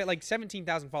well-known games, like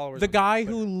 17,000 followers. the on guy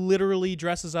Twitter. who literally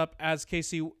dresses up as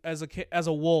Casey as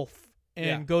a wolf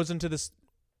and goes into the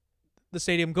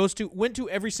stadium, went to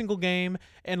every single game,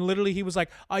 and literally he was like,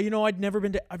 I've never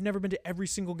been to every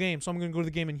single game, so I'm gonna go to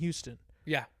the game in Houston.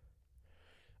 Yeah.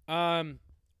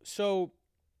 So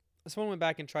someone went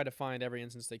back and tried to find every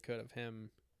instance they could of him.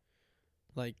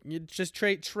 Like you just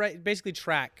basically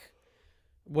track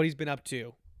what he's been up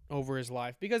to over his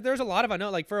life, because there's a lot of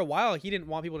unknown. Like for a while, he didn't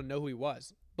want people to know who he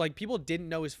was. Like people didn't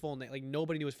know his full name. Like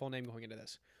nobody knew his full name going into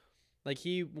this. Like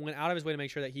he went out of his way to make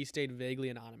sure that he stayed vaguely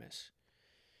anonymous.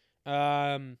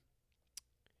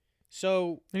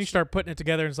 So then you start putting it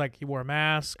together, and it's like he wore a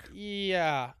mask.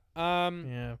 Yeah.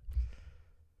 Yeah.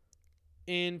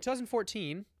 In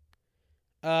 2014,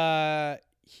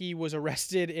 he was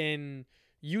arrested in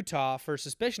Utah for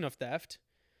suspicion of theft.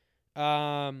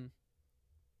 And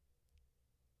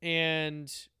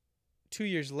 2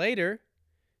 years later,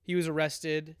 he was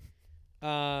arrested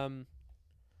in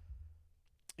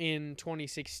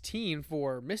 2016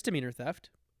 for misdemeanor theft.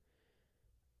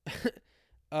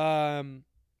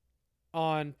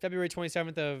 On February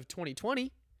 27th of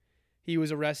 2020, he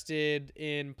was arrested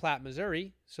in Platte,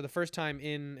 Missouri, so the first time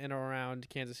in and around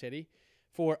Kansas City,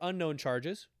 for unknown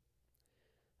charges.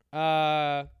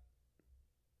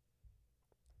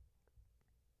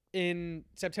 In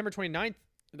September 29th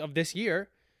of this year,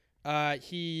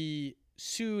 he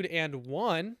sued and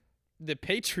won the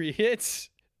Patriots,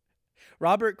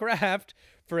 Robert Kraft,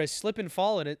 for a slip and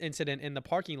fall incident in the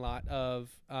parking lot of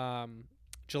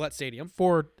Gillette Stadium.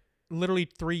 For literally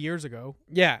 3 years ago.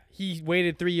 Yeah, he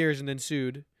waited 3 years and then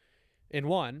sued and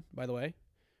won, by the way.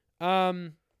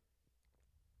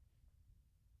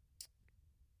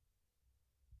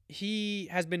 He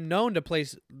has been known to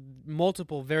place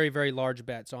multiple very, very large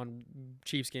bets on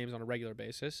Chiefs games on a regular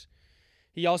basis.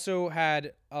 He also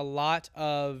had a lot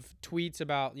of tweets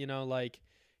about, like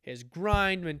his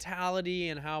grind mentality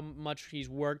and how much he's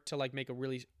worked to like make a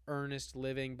really earnest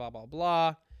living, blah, blah,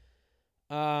 blah.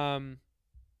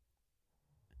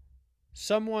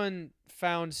 Someone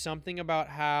found something about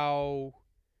how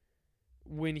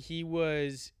when he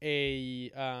was a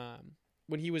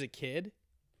kid,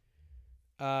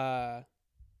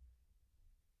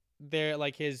 they're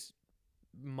like his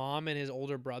mom and his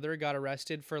older brother got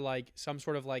arrested for like some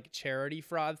sort of like charity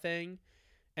fraud thing,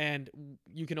 and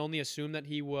you can only assume that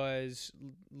he was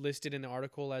listed in the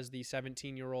article as the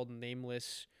 17-year-old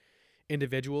nameless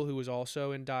individual who was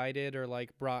also indicted or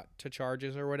like brought to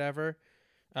charges or whatever.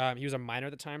 He was a minor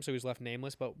at the time, so he was left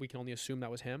nameless, but we can only assume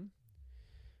that was him.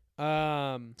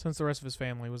 Since the rest of his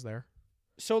family was there.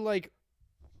 So like,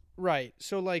 right.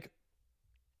 So like,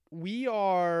 we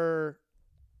are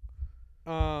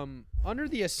under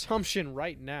the assumption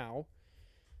right now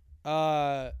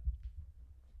that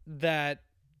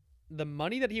the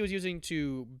money that he was using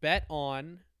to bet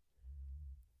on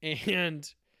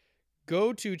and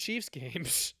go to Chiefs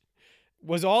games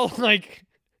was all like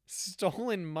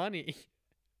stolen money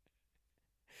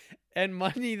and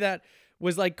money that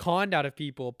was like conned out of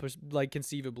people, like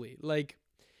conceivably. Like,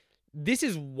 this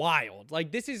is wild.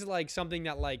 Like, this is like something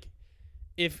that like,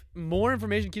 if more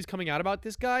information keeps coming out about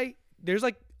this guy, there's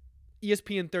like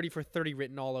ESPN 30 for 30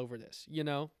 written all over this, you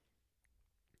know?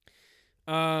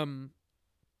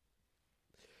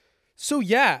 So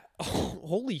yeah,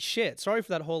 holy shit. Sorry for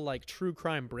that whole like true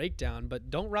crime breakdown, but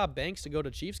don't rob banks to go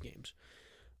to Chiefs games.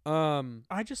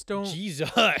 I just don't.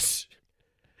 Jesus.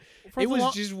 It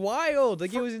was just wild.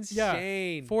 Like, it was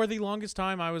insane. For the longest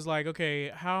time, I was like,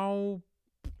 okay, how's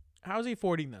he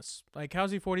affording this? Like,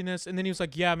 how's he affording this? And then he was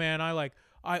like, yeah, man,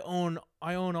 I own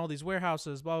all these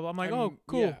warehouses, blah, blah, blah. I'm like, oh,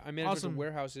 cool. Yeah, I manage awesome.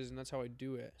 warehouses, and that's how I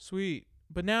do it. Sweet.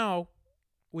 But now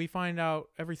we find out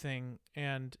everything,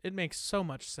 and it makes so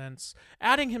much sense.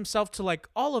 Adding himself to, like,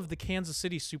 all of the Kansas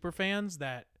City super fans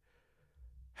that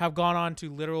have gone on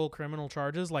to literal criminal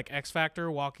charges, like X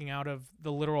Factor walking out of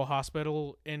the literal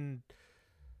hospital in,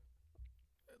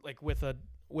 like, with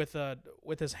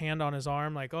his hand on his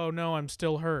arm, like, oh no, I'm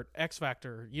still hurt. X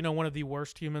Factor, you know, one of the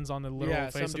worst humans on the literal face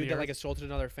of the earth. Some dude that like assaulted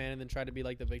another fan and then tried to be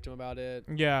like the victim about it.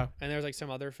 Yeah. And there was like some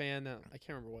other fan that I can't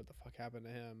remember what the fuck happened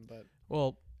to him, but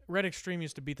well, Red Extreme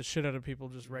used to beat the shit out of people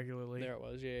just regularly. There it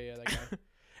was. Yeah, that guy.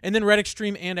 And then Red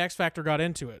Extreme and X Factor got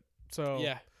into it. So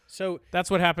yeah. So that's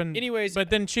what happened. Anyways, but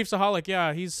then Chiefsaholic,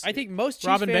 yeah, he's I think most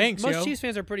robbing banks. Most Chiefs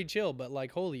fans are pretty chill, but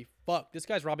like, holy fuck, this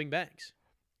guy's robbing banks.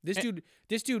 This dude,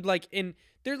 like,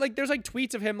 there's like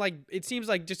tweets of him, like, it seems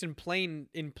like just in plain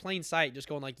sight, just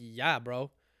going like, yeah, bro,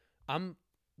 I'm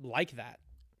like that.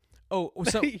 Oh,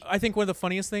 so I think one of the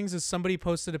funniest things is somebody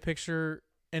posted a picture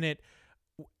and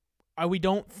we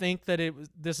don't think that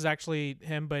this is actually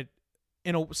him, but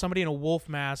somebody in a wolf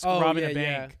mask robbing a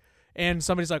bank. Yeah. And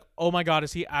somebody's like, "Oh my God,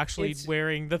 is he actually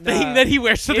wearing the thing that he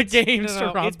wears to the games to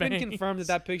rob banks?" It's been confirmed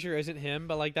that picture isn't him,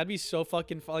 but like, that'd be so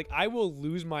fucking fun. Like, I will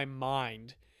lose my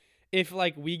mind if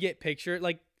like we get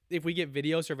if we get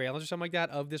video surveillance or something like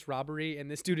that of this robbery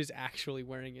and this dude is actually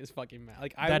wearing his fucking mask.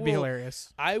 Like, that'd be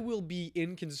hilarious. I will be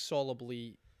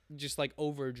inconsolably just like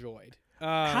overjoyed.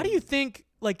 How do you think,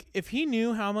 like, if he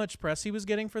knew how much press he was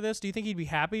getting for this, do you think he'd be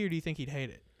happy or do you think he'd hate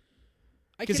it?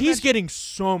 Because he's getting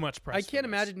so much press. I can't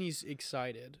imagine he's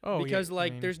excited. Oh, because yeah,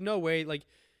 like, there's no way,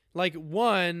 like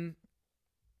one,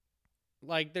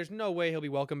 like, there's no way he'll be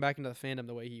welcomed back into the fandom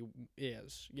the way he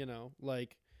is. You know,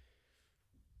 like,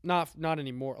 not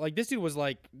anymore. Like, this dude was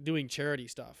like doing charity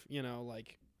stuff. You know,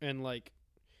 like, and like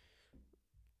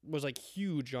was like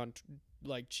huge on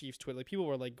like Chiefs Twitter. Like, people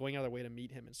were like going out of their way to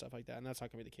meet him and stuff like that, and that's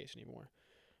not gonna be the case anymore.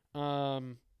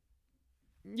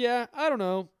 Yeah, I don't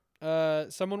know.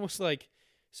 Someone was like.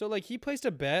 So, like, he placed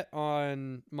a bet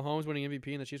on Mahomes winning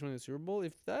MVP and the Chiefs winning the Super Bowl.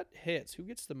 If that hits, who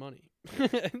gets the money?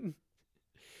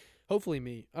 Hopefully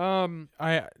me.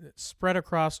 I spread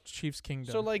across Chiefs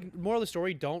Kingdom. So, like, moral of the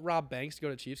story, don't rob banks to go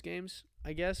to Chiefs games,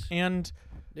 I guess. And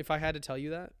if I had to tell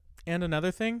you that. And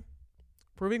another thing,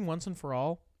 proving once and for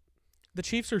all, the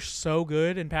Chiefs are so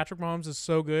good and Patrick Mahomes is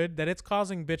so good that it's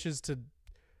causing bitches to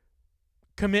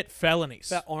commit felonies.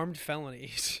 That armed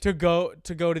felonies. to go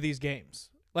to these games.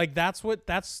 Like, that's what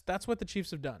the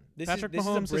Chiefs have done. Patrick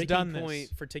Mahomes has done this. This is a breaking point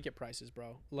for ticket prices,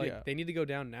 bro. Like, they need to go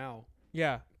down now.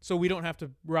 Yeah, so we don't have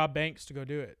to rob banks to go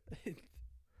do it.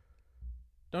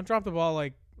 Don't drop the ball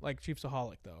like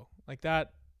Chiefsaholic, though. Like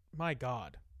that, my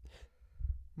God.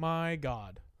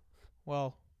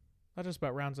 Well, that just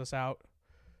about rounds us out.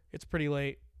 It's pretty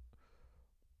late.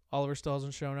 Oliver still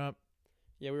hasn't shown up.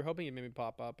 Yeah, we were hoping he'd maybe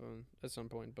pop up at some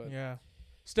point, but yeah,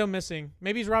 still missing.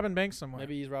 Maybe he's robbing banks somewhere.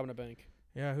 Maybe he's robbing a bank.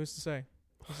 Yeah, who's to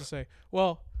say?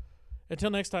 Well,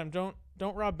 until next time, don't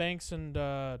rob banks and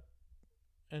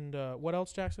what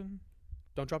else, Jackson?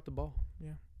 Don't drop the ball.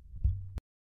 Yeah.